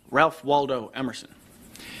name was Ralph Waldo Emerson.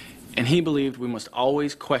 And he believed we must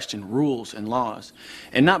always question rules and laws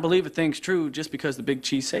and not believe a thing's true just because the big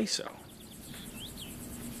cheese says so.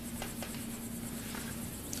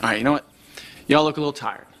 All right, you know what? Y'all look a little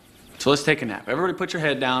tired. So let's take a nap. Everybody put your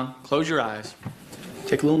head down, close your eyes,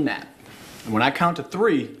 take a little nap. And when I count to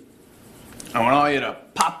 3, I want all you to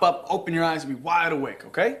pop up, open your eyes, and be wide awake,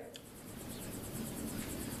 okay?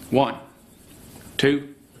 1,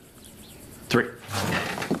 2, 3.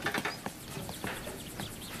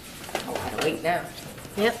 Wait now.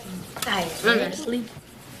 Yep. I remember to sleep.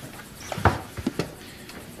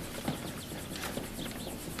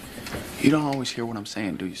 You don't always hear what I'm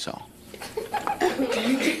saying, do you, Saul?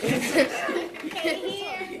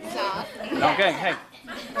 Okay, hey.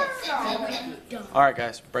 All right,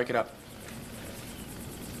 guys, break it up.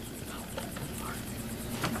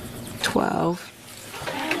 12.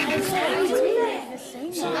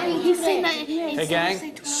 Hey,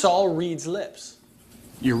 gang, Saul reads lips.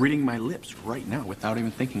 You're reading my lips right now without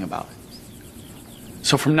even thinking about it.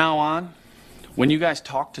 So from now on, when you guys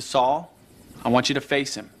talk to Saul, I want you to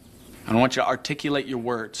face him. I want you to articulate your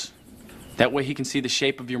words. That way he can see the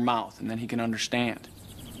shape of your mouth, and then he can understand.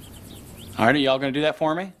 All right, are y'all going to do that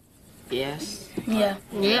for me? Yes. Yeah.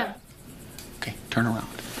 Yeah. Okay, turn around.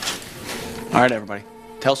 All right, everybody.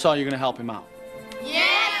 Tell Saul you're going to help him out.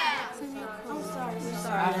 Yeah. I'm sorry.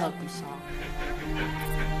 I'll help you, Saul.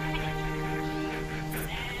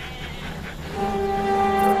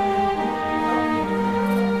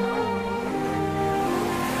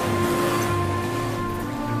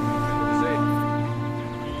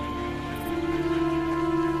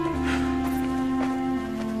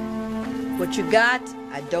 What you got,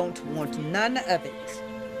 I don't want none of it.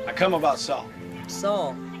 I come about Saul.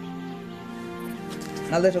 Saul.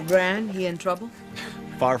 My little Grand, he in trouble?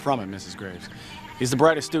 Far from it, Mrs. Graves. He's the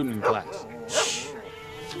brightest student in class.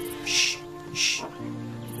 Shh.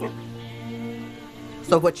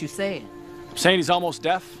 So what you saying? I'm saying he's almost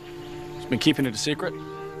deaf. He's been keeping it a secret.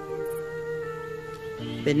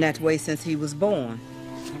 Been that way since he was born.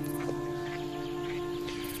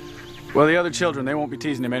 Well, the other children, they won't be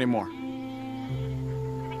teasing him anymore.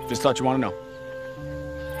 Just thought you want to know.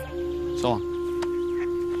 So long.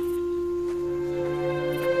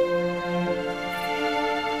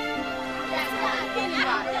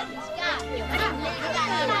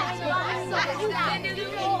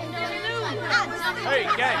 Hey,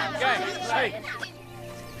 gang, hey.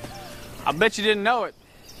 I bet you didn't know it,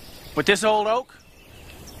 but this old oak,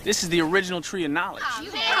 this is the original tree of knowledge.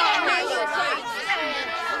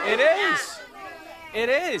 It is. It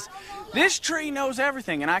is. This tree knows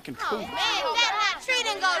everything, and I can prove it. That tree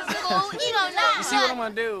didn't go to school. You don't know. You see, what I'm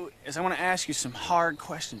going to do is I'm going to ask you some hard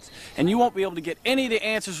questions, and you won't be able to get any of the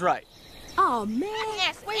answers right. Oh, man.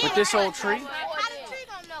 But this old tree,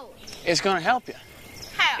 it's going to help you.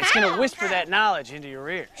 It's going to whisper that knowledge into your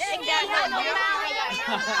ears.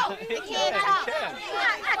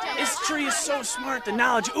 This tree is so smart, the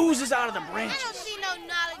knowledge oozes out of the branches.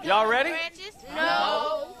 Y'all ready?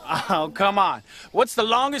 No. Oh, come on. What's the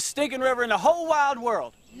longest stinking river in the whole wide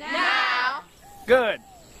world? Now. Good.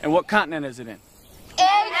 And what continent is it in?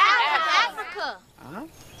 Africa.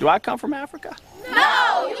 Do I come from Africa?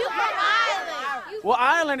 No, you from Ireland. Well,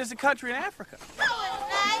 Ireland is a country in Africa.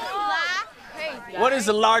 What is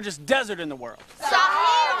the largest desert in the world?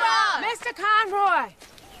 Sahara! Mr. Conroy!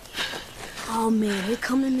 Oh, man, here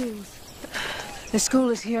come the news. The school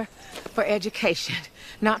is here for education,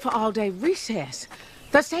 not for all-day recess.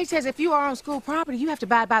 The state says if you are on school property, you have to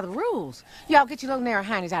abide by the rules. Y'all get your little narrow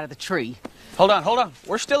hindies out of the tree. Hold on, hold on.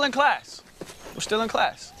 We're still in class. We're still in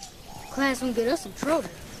class. Class won't get us in trouble.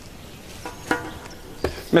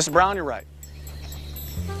 Mr. Brown, you're right.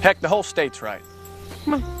 Heck, the whole state's right.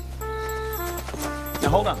 Come on. Now,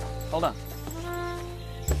 hold on, hold on.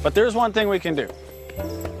 But there's one thing we can do.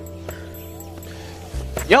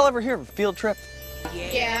 Y'all ever hear of a field trip?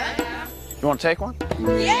 Yeah. You want to take one?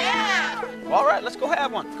 Yeah. Well, all right, let's go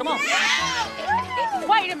have one. Come on.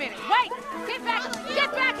 Wait a minute, wait! Get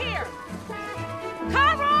back here!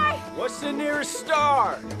 Conroy! What's the nearest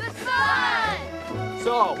star? The sun.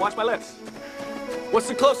 So, watch my lips. What's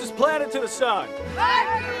the closest planet to the sun?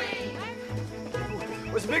 Mercury.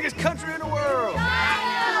 What's the biggest country in the world?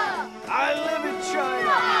 China. I live in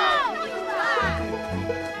China.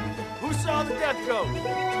 Who saw the death goat?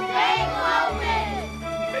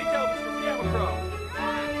 Beethoven from Yamacraw.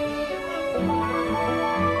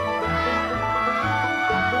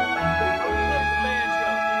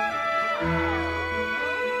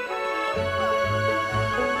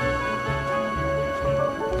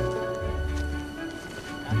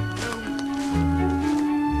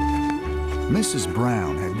 Mrs.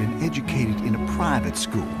 Brown had been educated in a private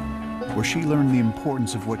school where she learned the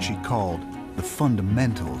importance of what she called the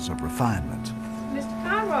fundamentals of refinement. Mr.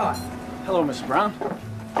 Conroy. Hello, Mrs. Brown.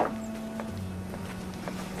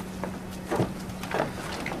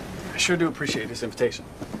 I sure do appreciate this invitation.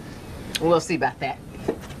 We'll see about that.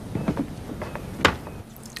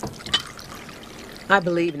 I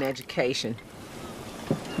believe in education.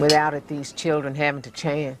 Without it, these children haven't a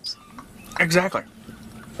chance. Exactly.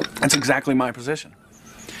 That's exactly my position.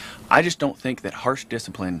 I just don't think that harsh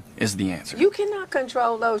discipline is the answer. You cannot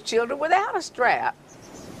control those children without a strap.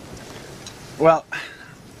 Well,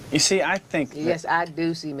 you see, I think that... Yes, I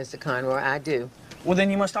do see, Mr. Conroy, I do. Well,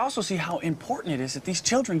 then you must also see how important it is that these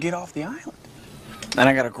children get off the island. And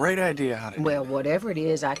I got a great idea how to do Well, whatever it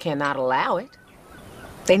is, I cannot allow it.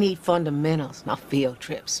 They need fundamentals, not field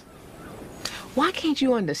trips. Why can't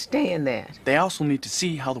you understand that? They also need to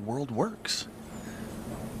see how the world works.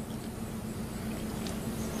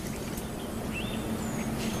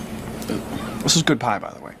 This is good pie,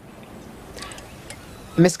 by the way.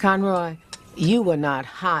 Miss Conroy, you were not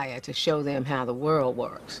hired to show them how the world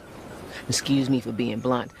works. Excuse me for being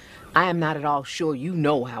blunt. I am not at all sure you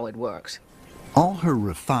know how it works. All her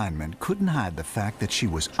refinement couldn't hide the fact that she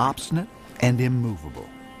was obstinate and immovable.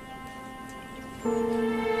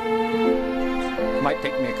 Might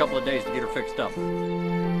take me a couple of days to get her fixed up.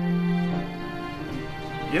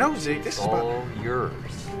 You know, Zeke, this is all yours.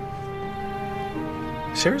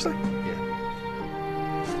 Seriously? Yeah.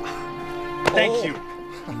 Thank you.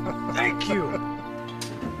 Thank you.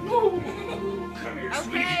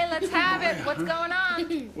 Okay, let's have it. What's going on?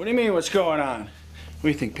 What do you mean, what's going on? What do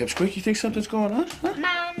you think, Pipsqueak? You think something's going on? Huh?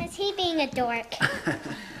 Mom, is he being a dork?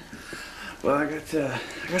 Well, I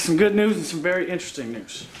got some good news and some very interesting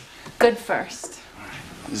news. Good first.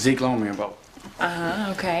 Zeke loaned me a boat.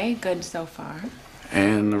 Okay, good so far.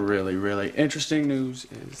 And the really, really interesting news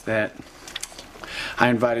is that I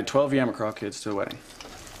invited 12 Yamacraw kids to a wedding.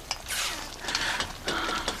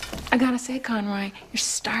 I gotta say, Conroy, you're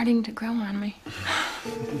starting to grow on me.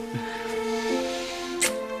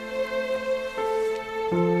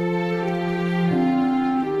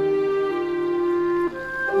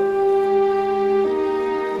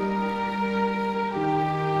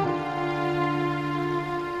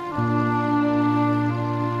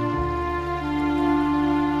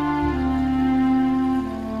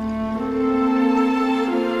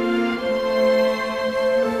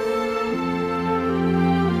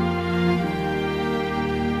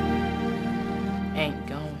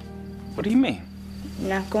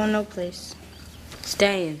 Not going no place.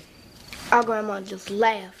 Staying. Our grandma just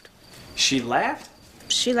laughed. She laughed?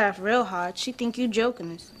 She laughed real hard. She think you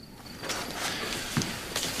joking us.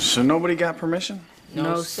 So nobody got permission?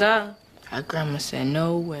 No, sir. Our grandma said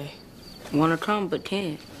no way. Wanna come but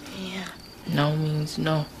can't. Yeah. No means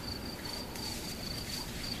no.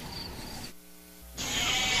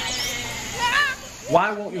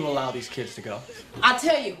 Why won't you allow these kids to go? I'll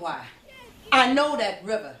tell you why. I know that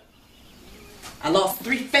river. I lost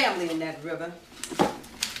 3 family in that river.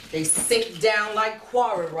 They sink down like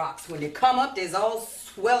quarry rocks. When they come up, they's all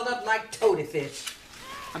swelled up like toady fish.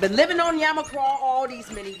 I've been living on Yamacraw all these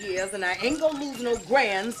many years, and I ain't gonna lose no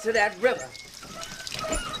grands to that river.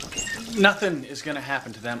 Nothing is gonna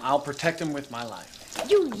happen to them. I'll protect them with my life.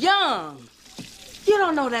 You young. You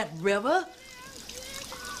don't know that river.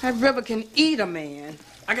 That river can eat a man.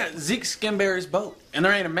 I got Zeke Skimberry's boat, and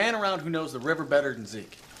there ain't a man around who knows the river better than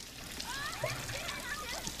Zeke.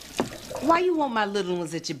 Why you want my little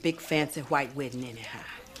ones at your big fancy white wedding anyhow?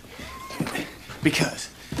 Because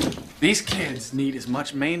these kids need as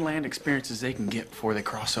much mainland experience as they can get before they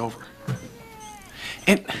cross over.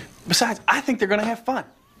 And besides, I think they're gonna have fun.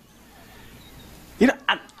 You know,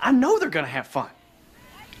 I know they're gonna have fun.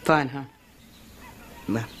 Fun, huh?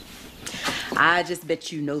 Well, I just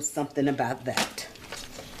bet you know something about that.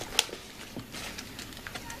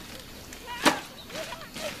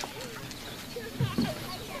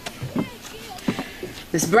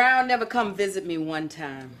 Miss Brown never come visit me one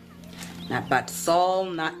time. Not about Saul,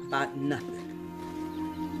 not about nothing.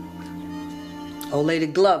 Old Lady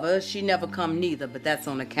Glover, she never come neither, but that's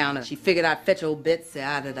on account of she figured I'd fetch old Betsy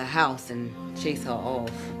out of the house and chase her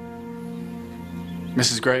off.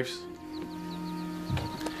 Mrs. Graves,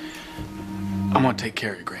 I'm gonna take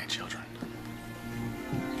care of your grandchildren.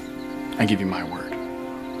 I give you my word.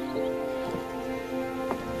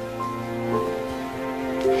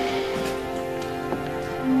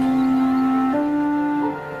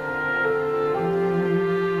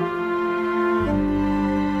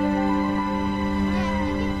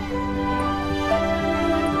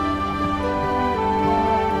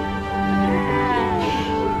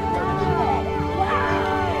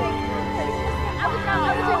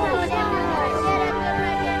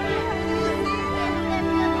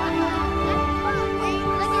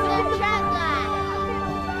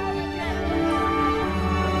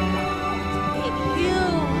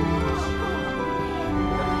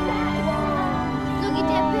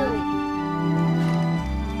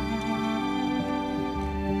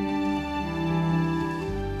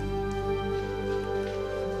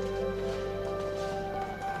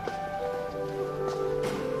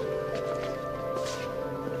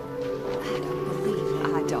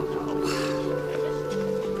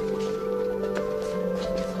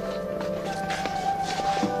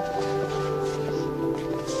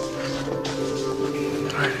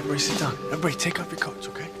 Sit down. Everybody, take off your coats,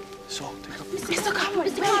 okay? So, take off your coats. Mr. Conroy,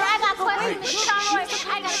 I got a question. Mr. Conroy,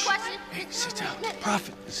 I got a question. Hey, sit down.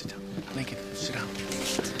 Prophet, sit down. Lincoln, sit down.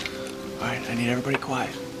 All right, I need everybody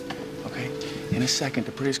quiet, okay? In a second,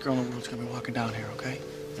 the prettiest girl in the world's gonna be walking down here, okay?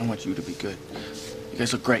 I want you to be good. You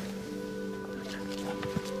guys look great.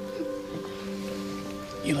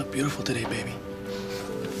 You look beautiful today, baby.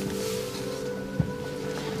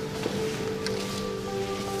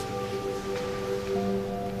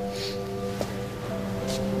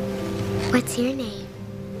 What's your name?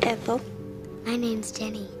 Ethel. My name's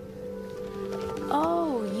Jenny.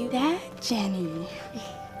 Oh, you that Jenny.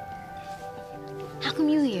 How come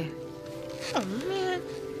you here? Oh, man.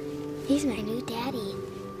 He's my new daddy.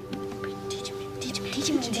 Teach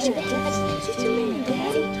me,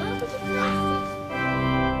 Daddy.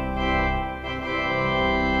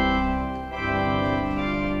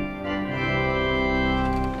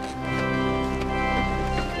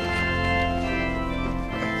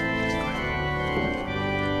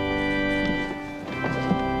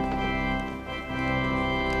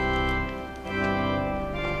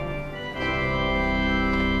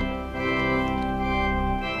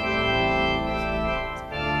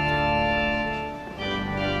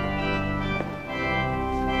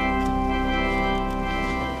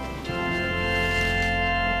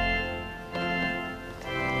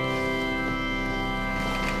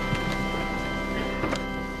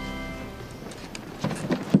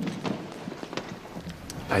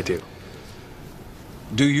 I do.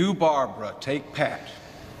 Do you, Barbara, take Pat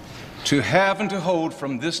to have and to hold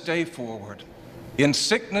from this day forward, in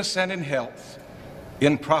sickness and in health,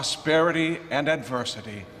 in prosperity and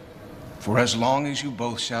adversity, for as long as you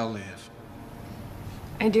both shall live?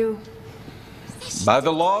 I do. By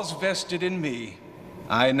the laws vested in me,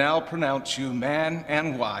 I now pronounce you man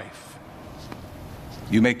and wife.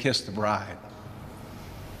 You may kiss the bride.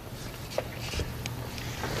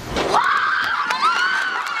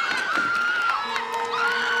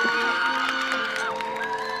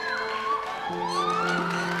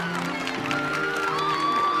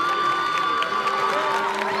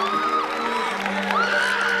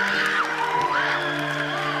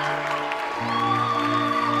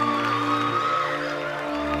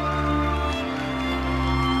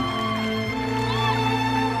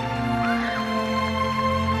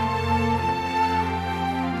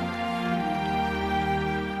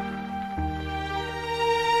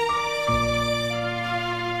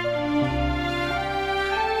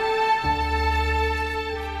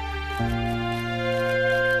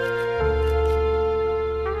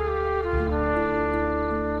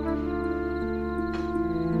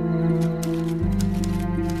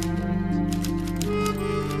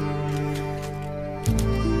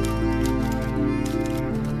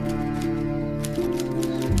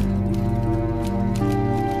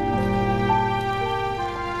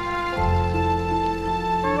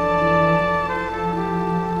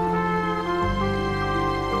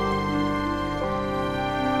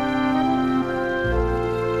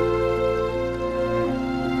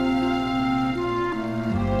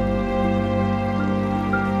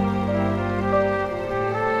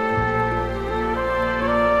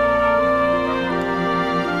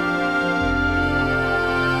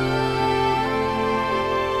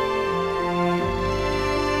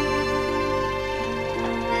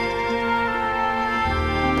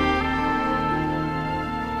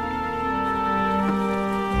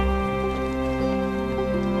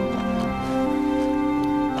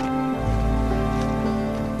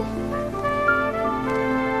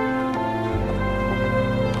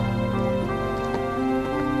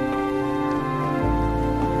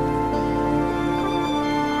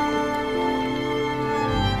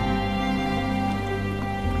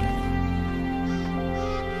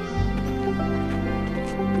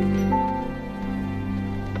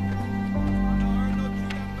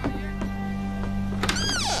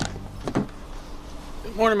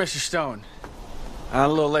 Morning, Mr. Stone.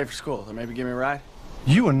 I'm a little late for school, so maybe give me a ride?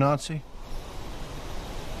 You a Nazi?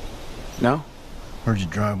 No? Heard you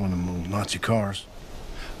drive one of them little Nazi cars.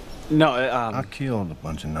 No, I killed a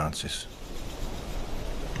bunch of Nazis.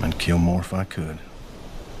 I'd kill more if I could.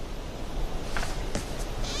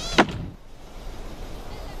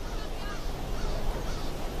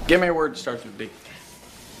 Give me a word that starts with D.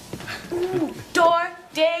 Door,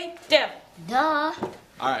 day, devil. Duh.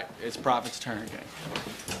 All right, it's Prophet's turn again.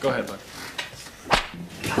 Go ahead, bud.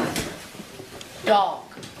 Dog.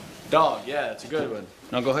 Dog, yeah, that's a good one.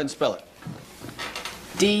 Now go ahead and spell it.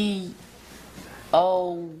 D-O-D.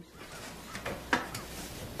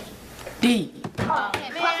 Oh,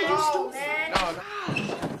 man. Prophet, you stupid.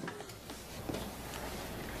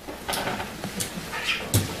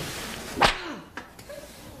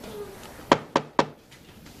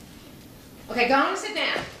 Okay, go on and sit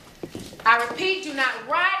down. I repeat, do not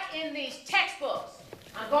write in these textbooks.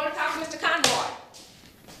 I'm going to talk to Mr. Conroy.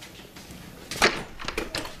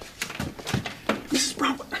 Mrs.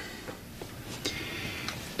 Brown,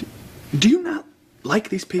 do you not like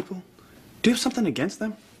these people? Do you have something against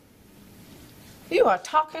them? You are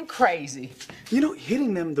talking crazy. You know,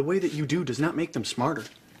 hitting them the way that you do does not make them smarter.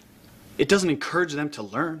 It doesn't encourage them to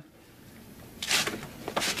learn.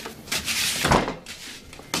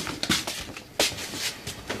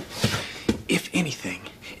 If anything,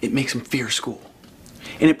 it makes them fear school.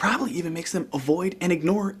 And it probably even makes them avoid and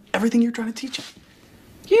ignore everything you're trying to teach them.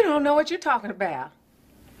 You don't know what you're talking about.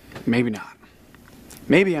 Maybe not.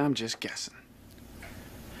 Maybe I'm just guessing.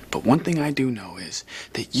 But one thing I do know is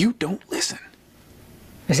that you don't listen.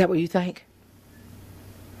 Is that what you think?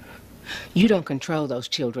 You don't control those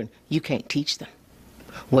children. You can't teach them.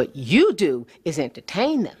 What you do is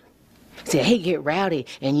entertain them. Say, hey, get rowdy,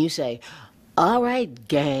 and you say, all right,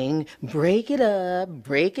 gang, break it up.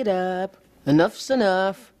 Enough's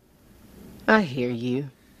enough. I hear you.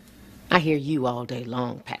 I hear you all day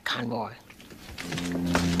long, Pat Conroy.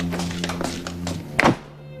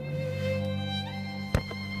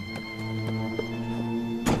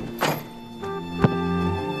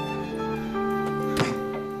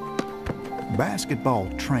 Basketball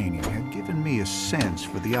training had given me a sense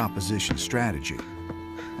for the opposition strategy,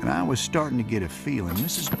 and I was starting to get a feeling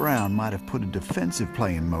Mrs. Brown might have put a defensive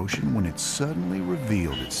play in motion when it suddenly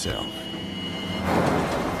revealed itself.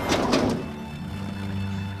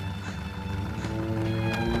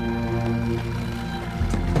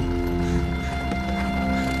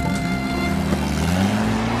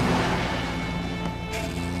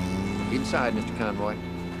 Inside, Mr. Conroy.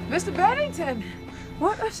 Mr. Bennington,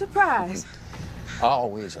 what a surprise.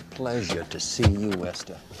 Always a pleasure to see you,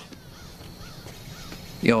 Esther.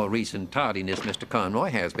 Your recent tardiness, Mr.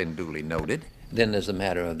 Conroy, has been duly noted. Then there's the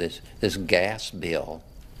matter of this gas bill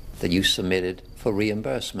that you submitted for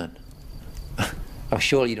reimbursement. I'm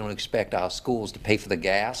sure you don't expect our schools to pay for the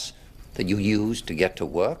gas that you use to get to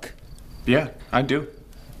work. Yeah, I do.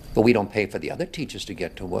 But we don't pay for the other teachers to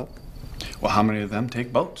get to work. Well, how many of them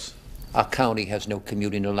take boats? Our county has no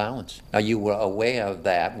commuting allowance. Now, you were aware of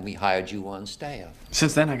that when we hired you on staff.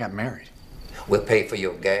 Since then, I got married. We'll pay for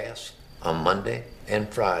your gas on Monday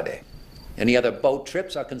and Friday. Any other boat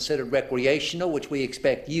trips are considered recreational, which we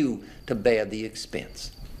expect you to bear the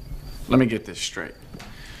expense. Let me get this straight.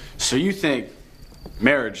 So you think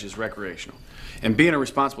marriage is recreational, and being a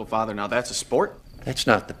responsible father, now that's a sport? That's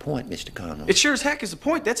not the point, Mr. Conroy. It sure as heck is the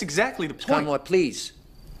point. That's exactly the point. Conroy, please,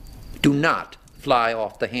 do not fly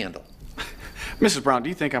off the handle. Mrs. Brown, do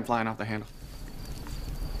you think I'm flying off the handle?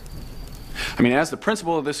 I mean, as the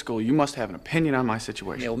principal of this school, you must have an opinion on my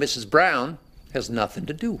situation. Yeah, well, Mrs. Brown has nothing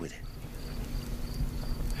to do with it.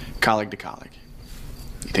 Colleague to colleague.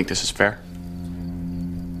 You think this is fair?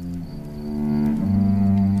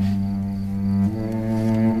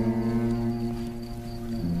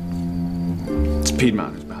 It's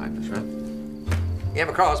Piedmont who's behind this, right?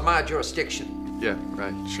 Yamacraw is my jurisdiction. Yeah,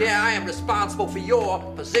 right, sure. Yeah, I am responsible for your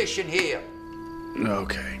position here.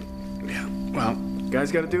 Okay. Yeah, well,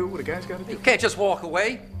 guy's got to do what a guy's got to do. You can't just walk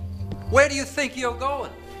away. Where do you think you're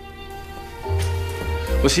going?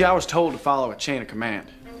 Well, see, I was told to follow a chain of command.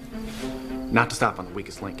 Not to stop on the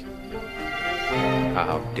weakest link.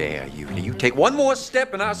 How dare you? You take one more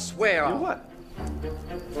step and I swear You what?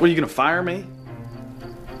 What, are you gonna fire me?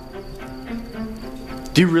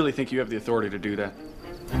 Do you really think you have the authority to do that?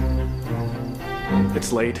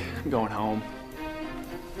 It's late. I'm going home.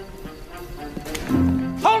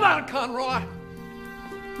 Hold on, Conroy!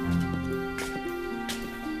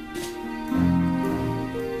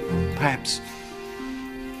 Perhaps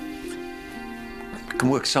we can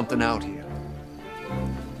work something out here.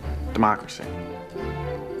 Democracy.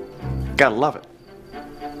 Gotta love it.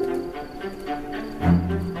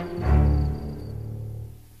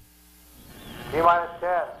 T-minus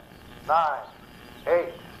 10, 9,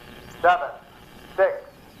 8, 7, 6,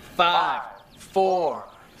 5, 4,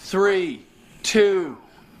 3, 2,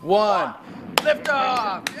 1. Lift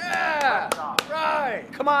off! Yeah! Right!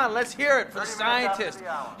 Come on, let's hear it for the scientists,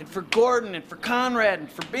 and for Gordon, and for Conrad,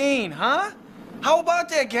 and for Bean, huh? How about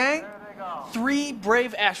that, gang? 3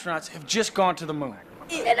 brave astronauts have just gone to the moon.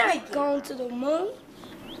 It ain't going to the moon.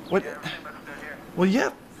 What? Well,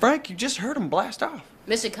 yeah, Frank, you just heard them blast off.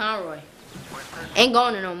 Mr. Conroy, ain't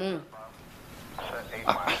going to no moon.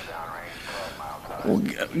 Well,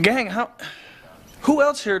 gang, who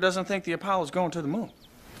else here doesn't think the Apollo's going to the moon?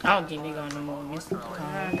 I don't think they're going to the moon, Mr.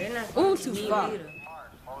 Conroy. Moon too far.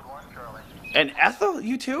 And Ethel,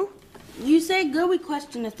 you too? You said good we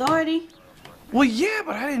question authority. Well, yeah,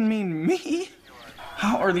 but I didn't mean me.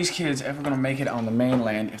 How are these kids ever going to make it on the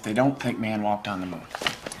mainland if they don't think man walked on the moon?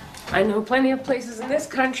 I know plenty of places in this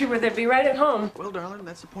country where they'd be right at home. Well, darling,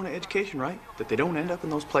 that's the point of education, right? That they don't end up in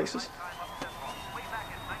those places.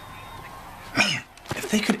 Man, if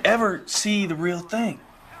they could ever see the real thing.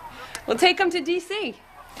 Well, take them to D.C.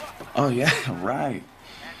 Oh, yeah, right.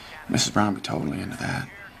 Mrs. Brown would be totally into that.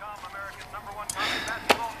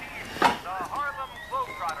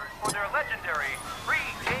 For their legendary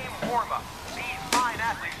pre-game warm-up. These fine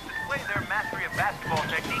athletes display their mastery of basketball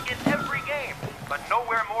technique in every game, but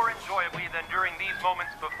nowhere more enjoyably than during these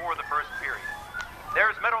moments before the first period.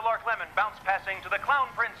 There's Meadowlark Lemon bounce passing to the Clown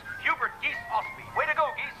Prince, Hubert Geese Osby. Way to go,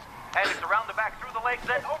 Geese! And it's around the back through the legs,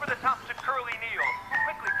 then over the top to Curly Neal, who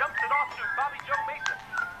quickly dumps it off to Bobby Joe Mason.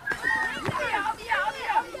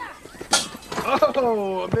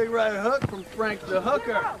 Oh, a big right hook from Frank the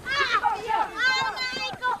Hooker.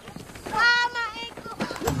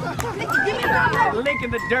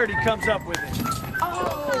 Lincoln the Dirty comes up with it.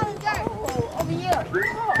 Over here.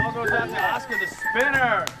 Ball goes out to Oscar the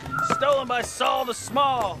Spinner. Stolen by Saul the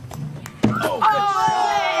Small. Oh, good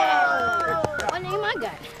shot. What name I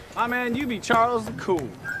got? My man, you be Charles the Cool.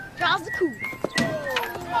 Charles the Cool.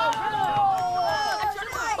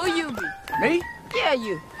 Who you be? Me? Yeah,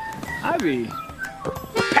 you. I be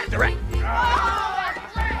Pat the Rat.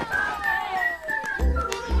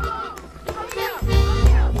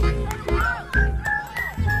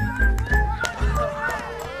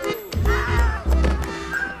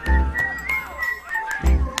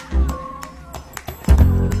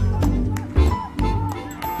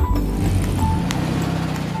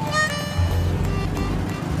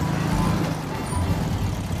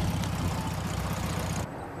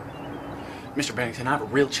 Mr. Bennington, I have a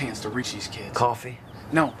real chance to reach these kids. Coffee?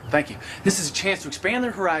 No, thank you. This is a chance to expand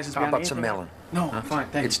their horizons. How about some melon? No, fine,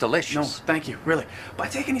 thank you. It's delicious. No, thank you, really. By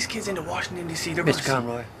taking these kids into Washington, D.C., they're going to Mr.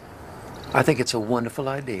 Conroy, I think it's a wonderful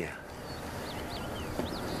idea.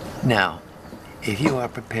 Now, if you are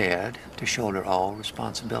prepared to shoulder all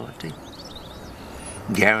responsibility,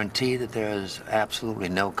 guarantee that there is absolutely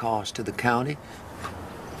no cost to the county,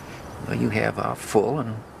 well, you have our full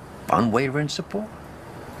and unwavering support.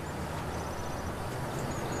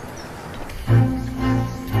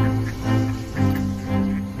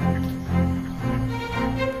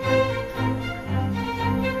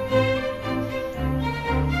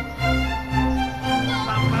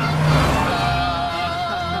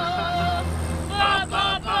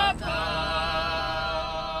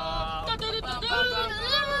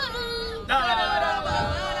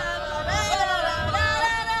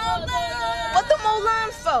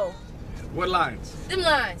 What lines? Them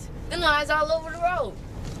lines. Them lines all over the road.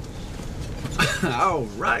 Oh,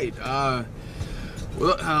 right.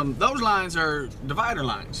 Those lines are divider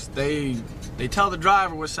lines. They tell the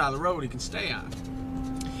driver which side of the road he can stay on.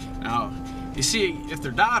 Now, you see, if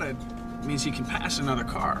they're dotted, it means he can pass another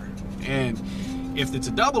car. And if it's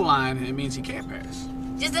a double line, it means he can't pass.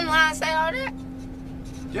 Just them lines say all that?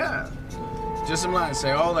 Yeah. Just some lines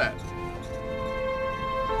say all that.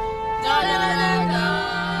 Da, da, da, da.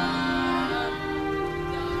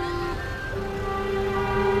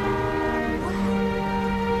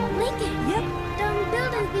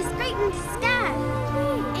 Be straight in the sky.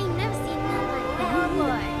 Ain't never seen nothing like that. Oh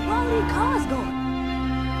boy. Where all these cars going?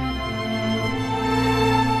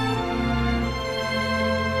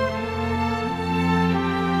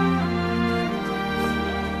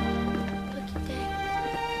 Look at that.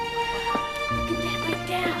 Look at that right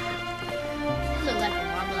there. That look like a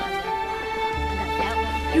marble out there.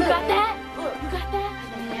 You got that? You got that?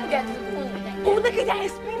 You got that? Oh, look at that.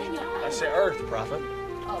 It's spinning, y'all. That's the Earth, Prophet.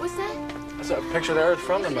 Oh, what's that? That's a picture of the Earth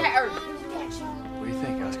from the moon. That Earth. What do you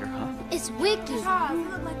think, Oscar, huh? It's wicked. Neat,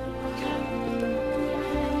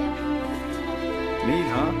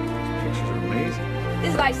 huh? Pictures are amazing.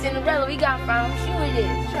 It's like Cinderella. We got to find them. Sure it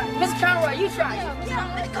is. Miss Conroy, you try it.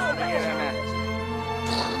 Let's go.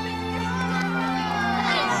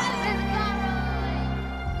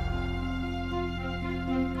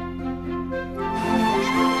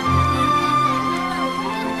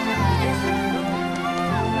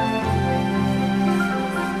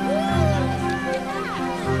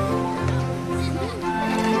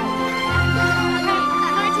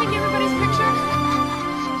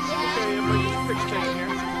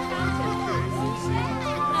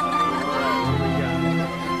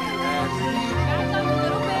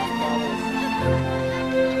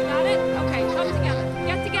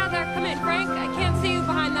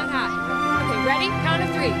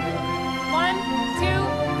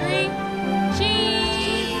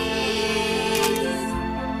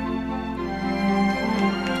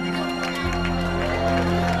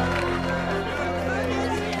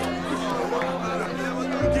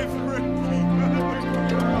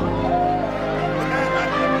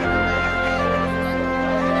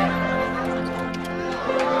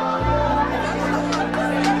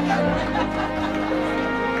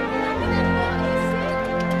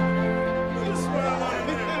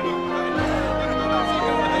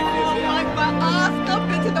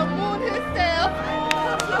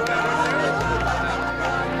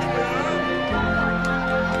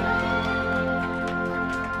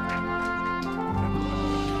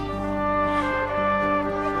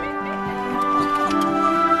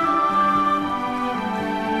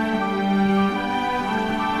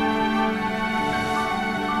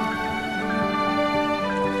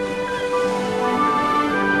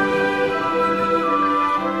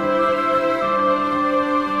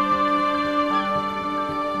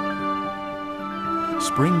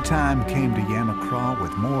 Springtime came to Yamacraw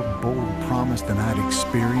with more bold promise than I'd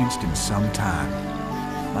experienced in some time.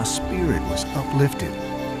 My spirit was uplifted,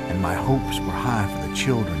 and my hopes were high for the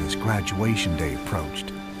children as graduation day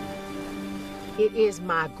approached. It is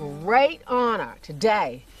my great honor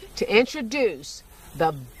today to introduce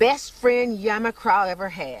the best friend Yamacraw ever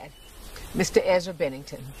had, Mr. Ezra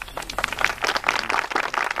Bennington.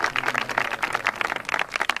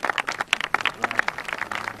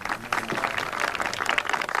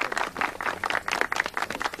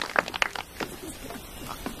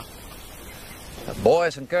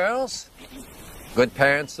 Boys and girls, good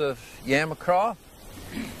parents of Yamacraw,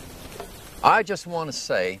 I just want to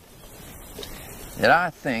say that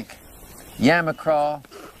I think Yamacraw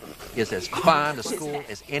is as fine a school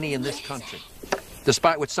as any in this country,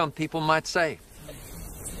 despite what some people might say.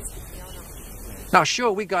 Now,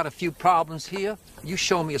 sure, we got a few problems here. You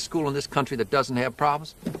show me a school in this country that doesn't have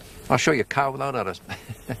problems, I'll show you a car without udders.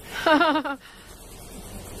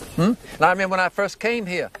 And I remember when I first came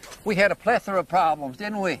here, we had a plethora of problems,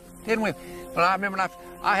 didn't we? But I remember when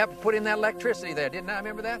I have to put in that electricity there, didn't I?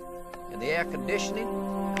 Remember that? And the air conditioning.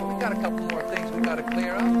 Well, we got a couple more things we got to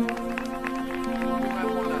clear up. We might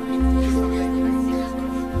want to do something.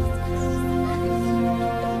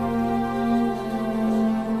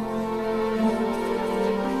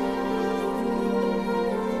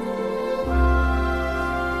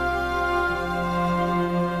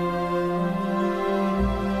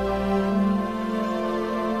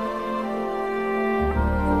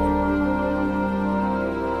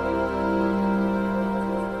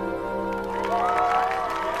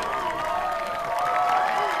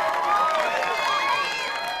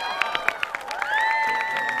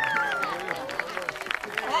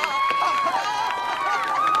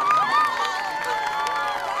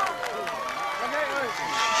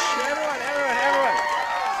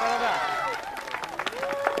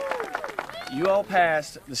 You all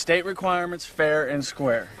passed the state requirements fair and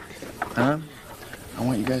square. Huh? I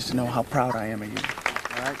want you guys to know how proud I am of you.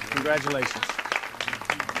 All right, congratulations.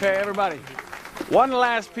 Okay, everybody, one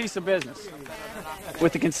last piece of business.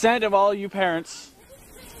 With the consent of all you parents,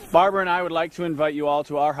 Barbara and I would like to invite you all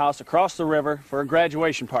to our house across the river for a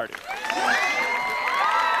graduation party.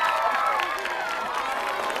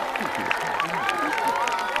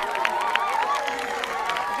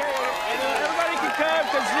 Everybody can come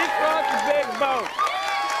because Zeke brought the big boat.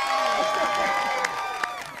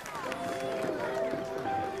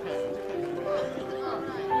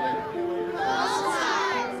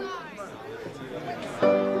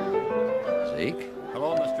 Zeke? Hello,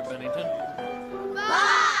 Mr. Bennington.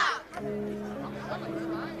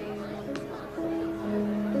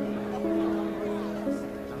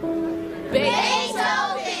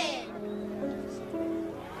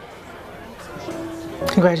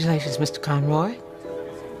 Congratulations, Mr. Conroy.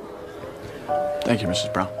 Thank you,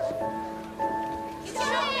 Mrs. Brown.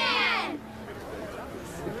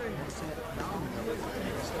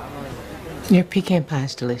 Your pecan pie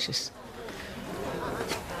is delicious.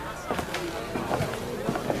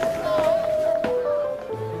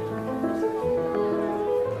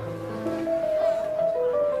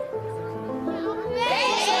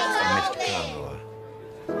 Mr. Conroy,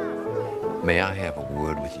 may I have a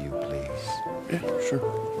word with you, please? Yeah, sure.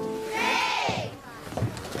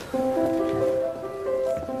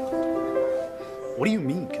 What do you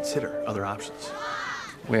mean, consider other options?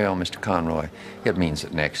 Well, Mr. Conroy, it means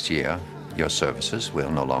that next year, your services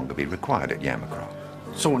will no longer be required at Yamacraw.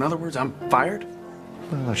 So in other words, I'm fired?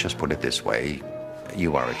 Well, let's just put it this way.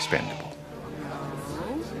 You are expendable.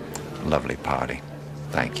 Lovely party.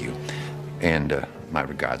 Thank you. And my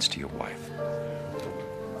regards to your wife.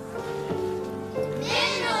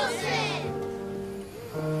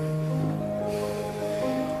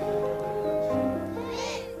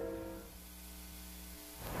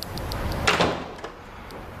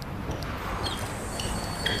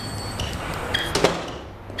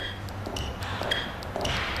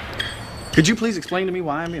 Could you please explain to me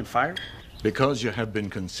why I'm being fired? Because you have been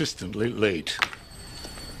consistently late.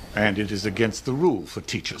 And it is against the rule for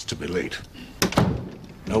teachers to be late.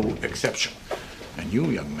 No exception. And you,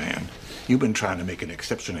 young man, you've been trying to make an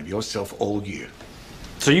exception of yourself all year.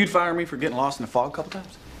 So you'd fire me for getting lost in the fog a couple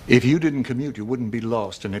times? If you didn't commute, you wouldn't be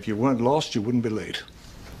lost. And if you weren't lost, you wouldn't be late.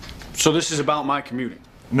 So this is about my commuting?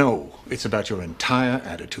 No, it's about your entire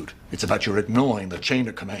attitude. It's about your ignoring the chain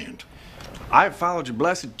of command. I've followed your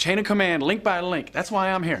blessed chain of command, link by link. That's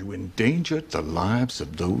why I'm here. You endangered the lives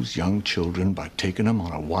of those young children by taking them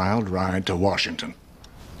on a wild ride to Washington.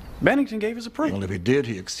 Bennington gave his approval. Well, if he did,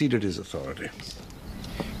 he exceeded his authority.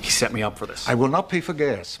 He set me up for this. I will not pay for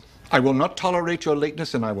gas. I will not tolerate your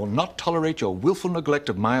lateness, and I will not tolerate your willful neglect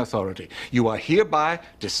of my authority. You are hereby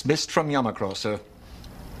dismissed from Yamacraw, sir.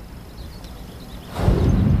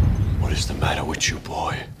 What is the matter with you,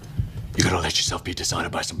 boy? You gonna let yourself be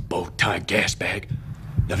dishonored by some bow-tie gas bag?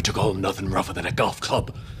 Never took all nothing rougher than a golf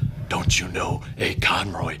club. Don't you know a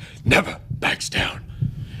Conroy never backs down?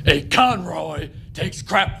 A Conroy takes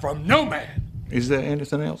crap from no man. Is there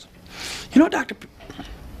anything else? You know, Dr.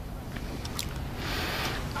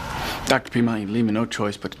 Piedmont, you leave me no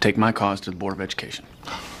choice but to take my cause to the Board of Education.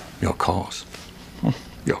 Your cause?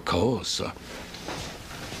 Your cause, sir.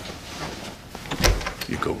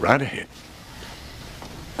 You go right ahead.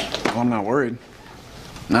 Well, I'm not worried.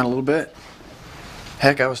 Not a little bit.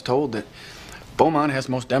 Heck, I was told that Beaumont has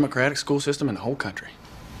the most democratic school system in the whole country.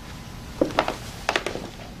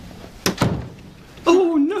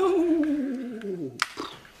 Oh, no!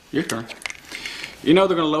 Your turn. You know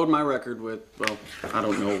they're gonna load my record with, well, I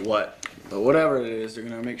don't know what, but whatever it is, they're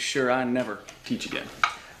gonna make sure I never teach again.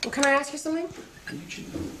 Well, can I ask you something?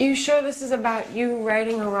 You sure this is about you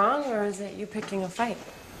righting a wrong, or is it you picking a fight?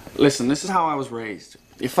 Listen, this is how I was raised.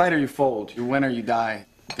 You fight or you fold. You win or you die.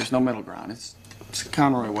 There's no middle ground. It's the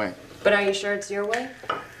Conroy way. But are you sure it's your way?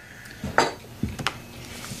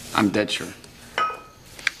 I'm dead sure.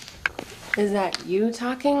 Is that you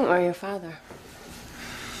talking or your father?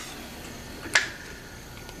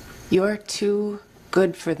 You're too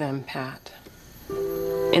good for them, Pat.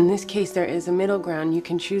 In this case, there is a middle ground. You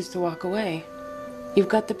can choose to walk away. You've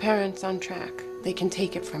got the parents on track. They can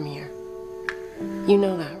take it from here. You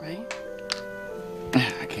know that, right?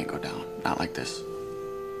 I can't go down. Not like this.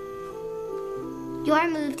 Your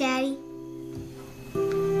move, Daddy.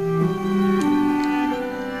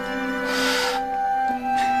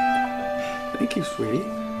 Thank you, sweetie.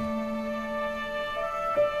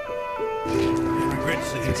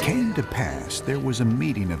 It came to pass there was a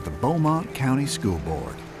meeting of the Beaumont County School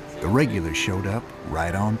Board. The regulars showed up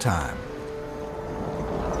right on time.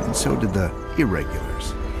 And so did the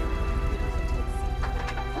irregulars.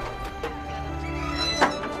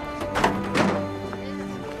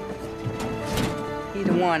 He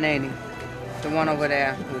the one, ain't he? The one over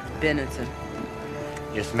there with Bennington.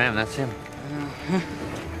 Yes, ma'am, that's him.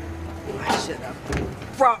 I should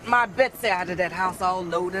have brought my Betsy out of that house all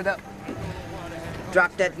loaded up.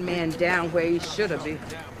 Dropped that man down where he should have been.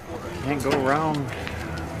 Can't go around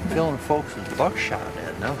filling folks with buckshot,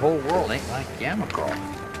 Ed. The whole world ain't like Yamacraw.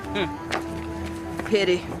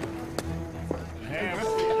 Pity.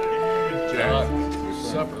 Jack,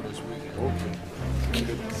 supper this week.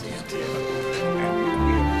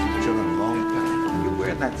 You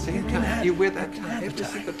wear that same tie. You wear that tie every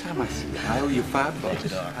single time I see you. I owe you $5.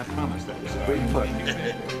 I promise that was a great fun.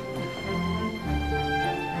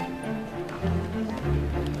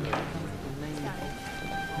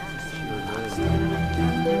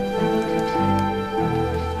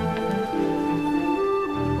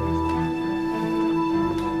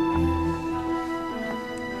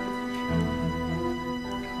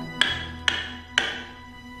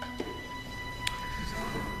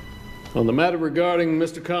 On the matter regarding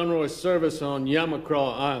Mr. Conroy's service on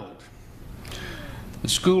Yamacraw Island, the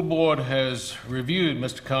school board has reviewed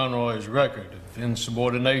Mr. Conroy's record of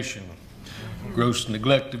insubordination, gross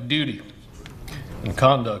neglect of duty, and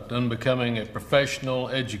conduct unbecoming a professional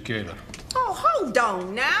educator. Oh, hold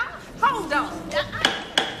on now. Hold on.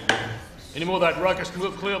 Any more of that ruckus, and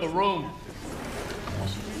we'll clear the room.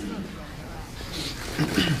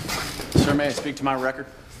 Sir, may I speak to my record?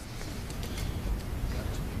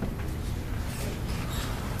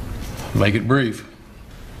 Make it brief.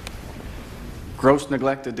 Gross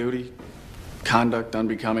neglect of duty, conduct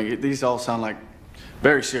unbecoming. These all sound like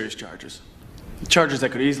very serious charges. Charges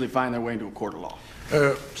that could easily find their way into a court of law.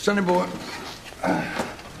 Sonny boy,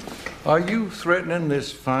 are you threatening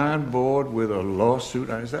this fine board with a lawsuit?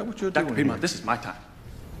 Is that what you're doing? Dr. Piedmont, this is my time.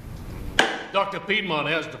 Dr. Piedmont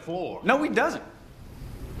has the floor. No, he doesn't.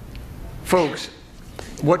 Folks,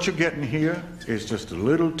 what you're getting here is just a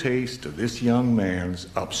little taste of this young man's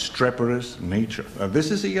obstreperous nature. Now,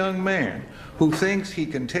 this is a young man who thinks he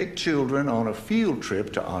can take children on a field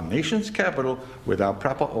trip to our nation's capital without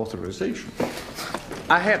proper authorization.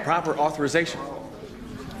 I had proper authorization.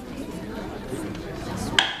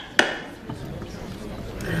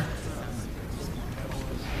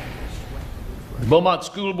 The Beaumont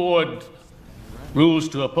School Board rules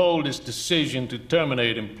to uphold its decision to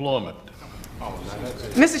terminate employment.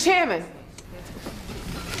 Mr. Chairman.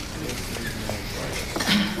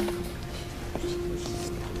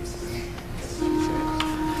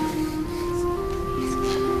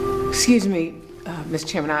 Excuse me, Mr.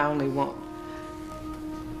 Chairman, I only want...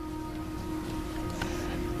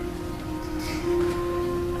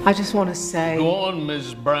 I just want to say... Go on,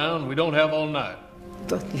 Mrs. Brown. We don't have all night.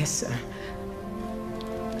 Yes, sir.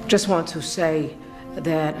 Just want to say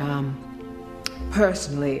that,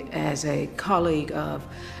 personally, as a colleague of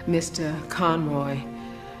Mr. Conroy,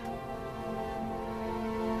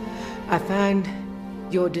 I find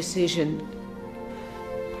your decision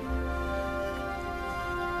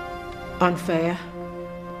unfair.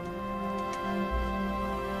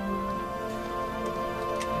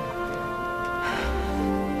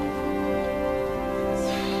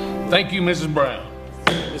 Thank you, Mrs. Brown.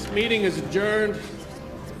 This meeting is adjourned.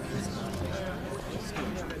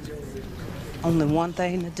 Only one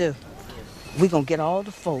thing to do. We're gonna get all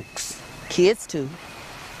the folks, kids too,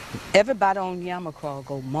 everybody on Yamacraw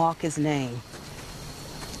go mark his name.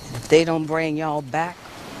 And if they don't bring y'all back,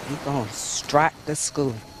 we're gonna strike the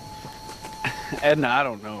school. Edna, I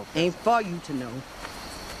don't know. Ain't for you to know.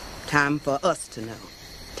 Time for us to know.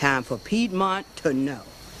 Time for Piedmont to know.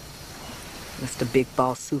 Mr. Big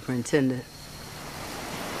Boss Superintendent,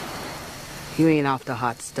 you ain't off the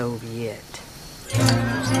hot stove yet.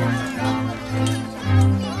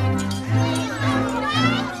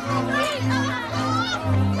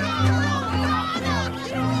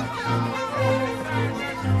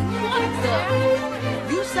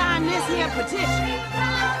 You sign this here petition.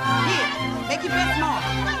 Here, make your best mark.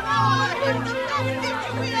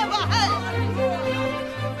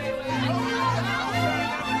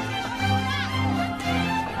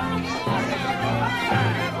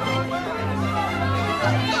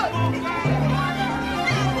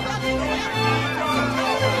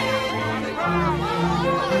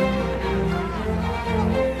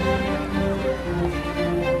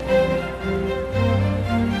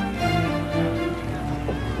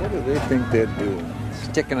 What do they think they're doing?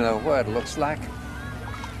 Sticking to their word, looks like.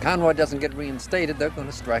 Conroy doesn't get reinstated, they're going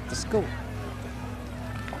to strike the school.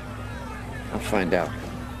 I'll find out.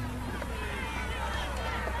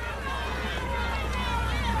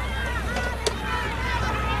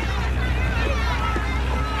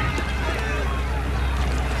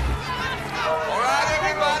 All right,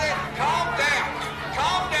 everybody, calm down.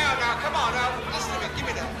 Calm down now. Come on now. Listen to me. Give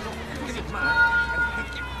me that. Give me mine.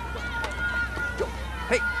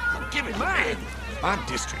 Hey, give me mine. My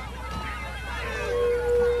district.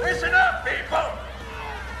 Listen up, people.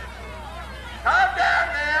 Calm down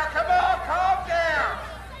now. Come on, calm down.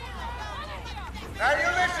 Now you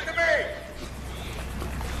listen to me.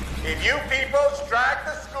 If you people strike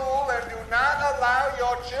the school and do not allow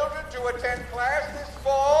your children to attend class this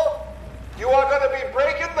fall, you are going to be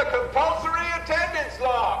breaking the compulsory attendance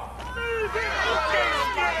law.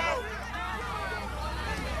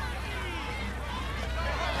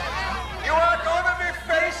 You are going to be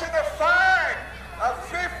facing a fine of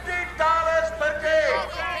 $50 per day.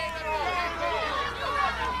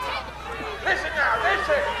 Listen now,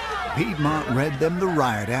 listen. Piedmont read them the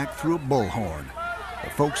riot act through a bullhorn. The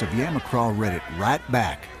folks of Yamacraw read it right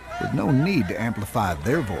back, with no need to amplify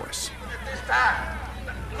their voice. This time.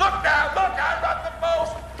 Look now, look, I run the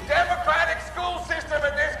most democratic school system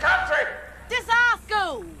in this country. This our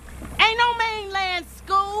school. Ain't no mainland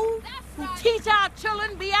school. Who teach our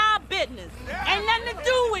children be our business. Ain't nothing to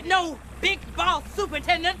do with no big boss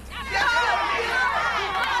superintendent.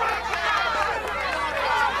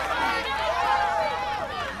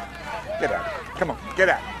 Get out. Come on, get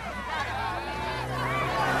out.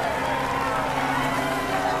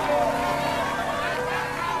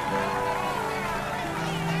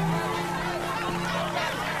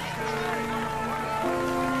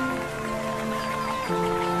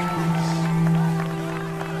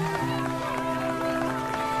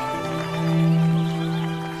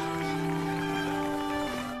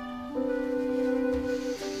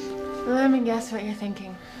 Let me guess what you're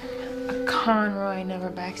thinking. A Conroy never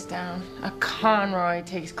backs down. A Conroy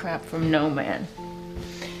takes crap from no man.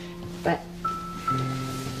 But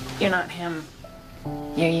you're not him.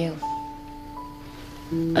 You're you.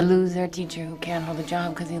 A loser teacher who can't hold a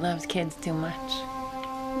job because he loves kids too much.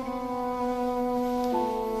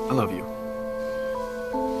 I love you.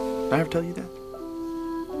 Did I ever tell you that?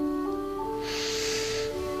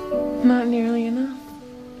 Not nearly enough.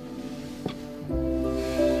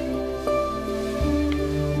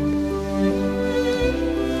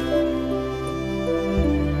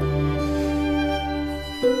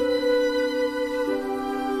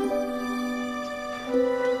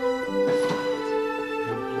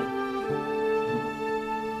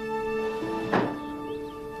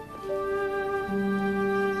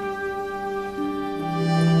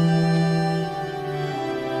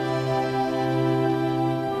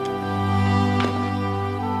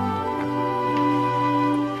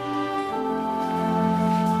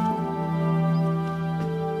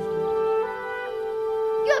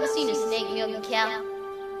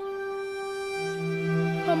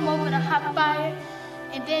 Come over the hot fire,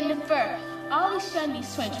 and then the fur. All these shiny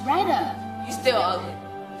switch right up. You still ugly.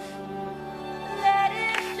 Let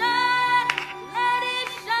it shine, let it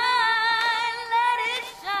shine, let it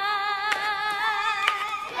shine.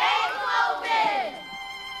 Take open.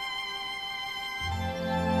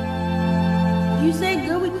 You say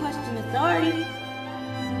good, we question authority.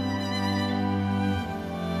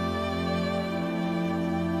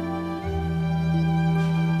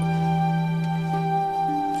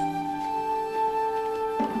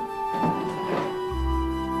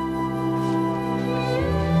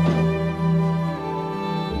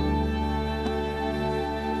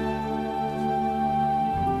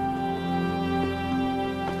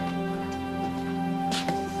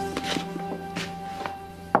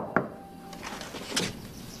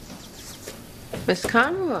 Miss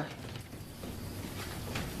Conroy.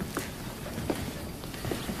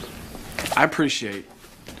 I appreciate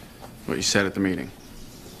what you said at the meeting.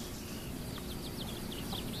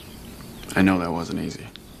 I know that wasn't easy.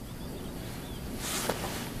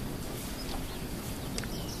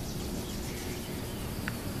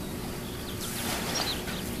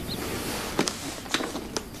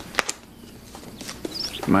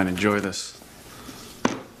 You might enjoy this.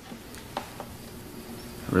 It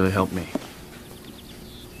really helped me.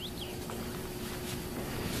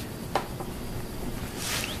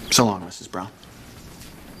 So long, Mrs. Brown.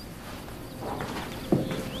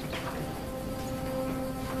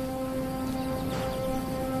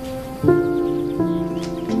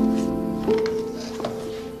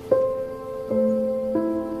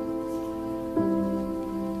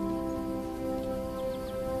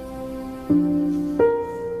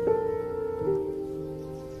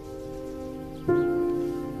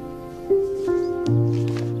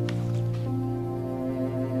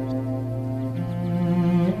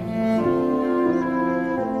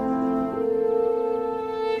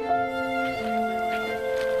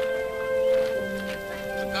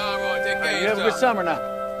 You have a good summer now,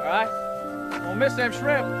 all right? Don't miss them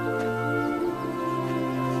shrimp.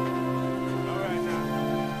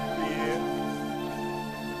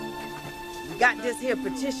 We got this here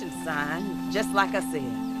petition signed, just like I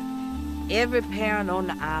said. Every parent on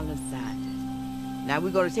the island signed it. Now we're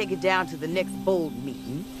going to take it down to the next board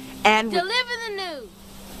meeting and deliver the news.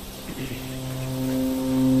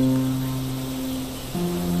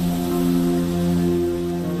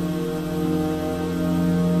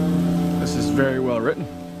 This is very well written.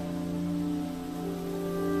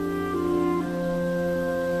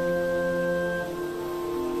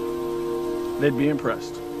 They'd be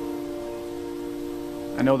impressed.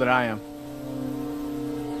 I know that I am.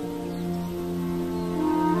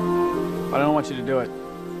 But I don't want you to do it.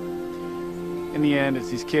 In the end, it's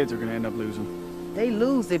these kids who are going to end up losing. they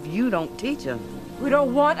lose if you don't teach them. We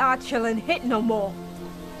don't want our children hit no more.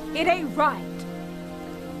 It ain't right.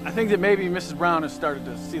 I think that maybe Mrs. Brown has started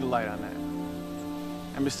to see the light on that.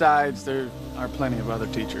 And besides, there are plenty of other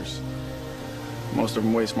teachers. Most of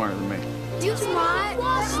them way smarter than me. You smart?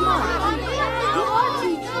 Smart. You are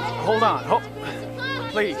teachers. Hold on.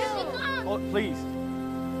 Please. Please.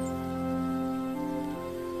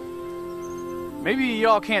 Maybe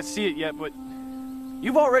y'all can't see it yet, but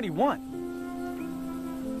you've already won.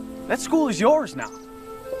 That school is yours now.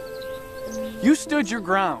 You stood your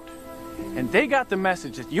ground, and they got the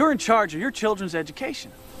message that you're in charge of your children's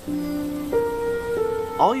education.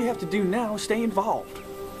 All you have to do now is stay involved.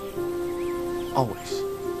 Always.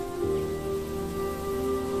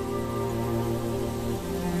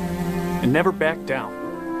 And never back down.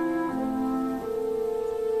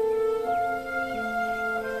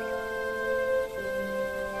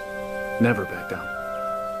 Never back down.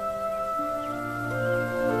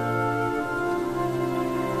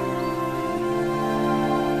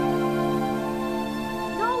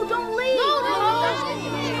 No, don't leave.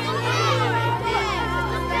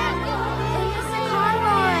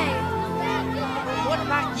 Conroy. What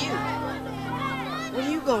about you? What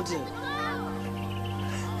are you gonna do?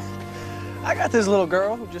 I got this little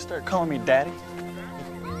girl who just started calling me daddy.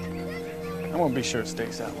 I'm gonna be sure it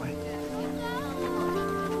stays that way.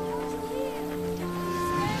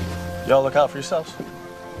 Y'all look out for yourselves.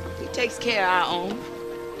 He takes care of our own.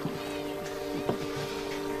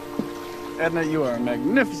 Edna, you are a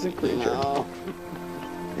magnificent creature. No.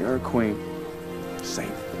 You're a queen.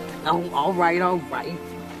 Saint. Oh, all right.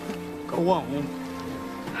 Go on.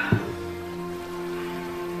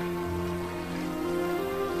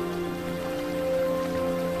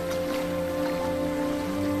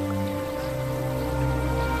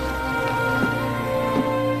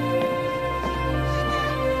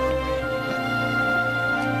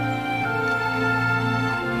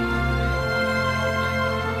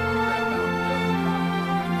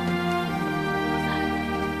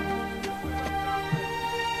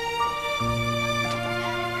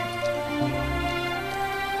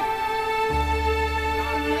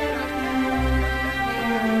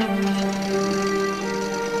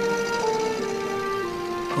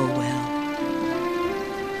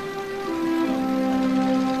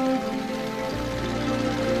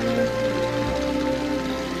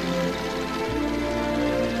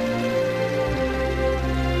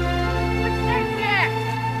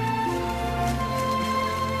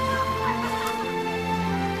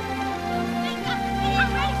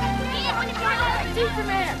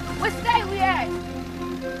 What state we at?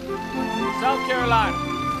 South Carolina.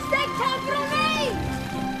 State capital name.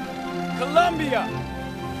 Columbia.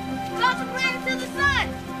 Cross the planet to the sun.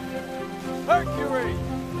 Mercury!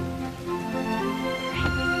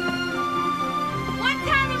 One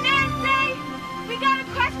time a man say, we gotta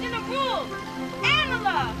question the rules and the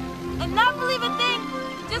law, and not believe a thing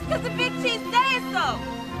just because the big chief says so.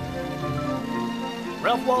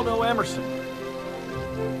 Ralph Waldo Emerson.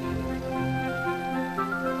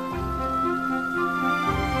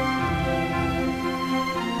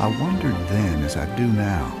 I wondered then, as I do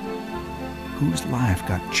now, whose life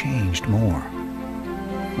got changed more?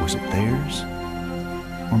 Was it theirs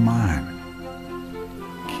or mine?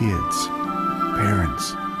 Kids,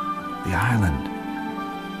 parents, the island,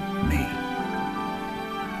 me.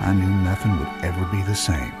 I knew nothing would ever be the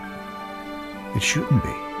same. It shouldn't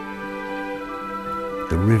be.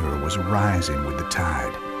 The river was rising with the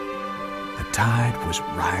tide. The tide was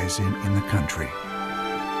rising in the country.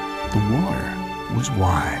 The water was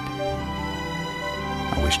wide.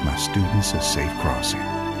 I wished my students a safe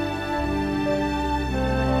crossing.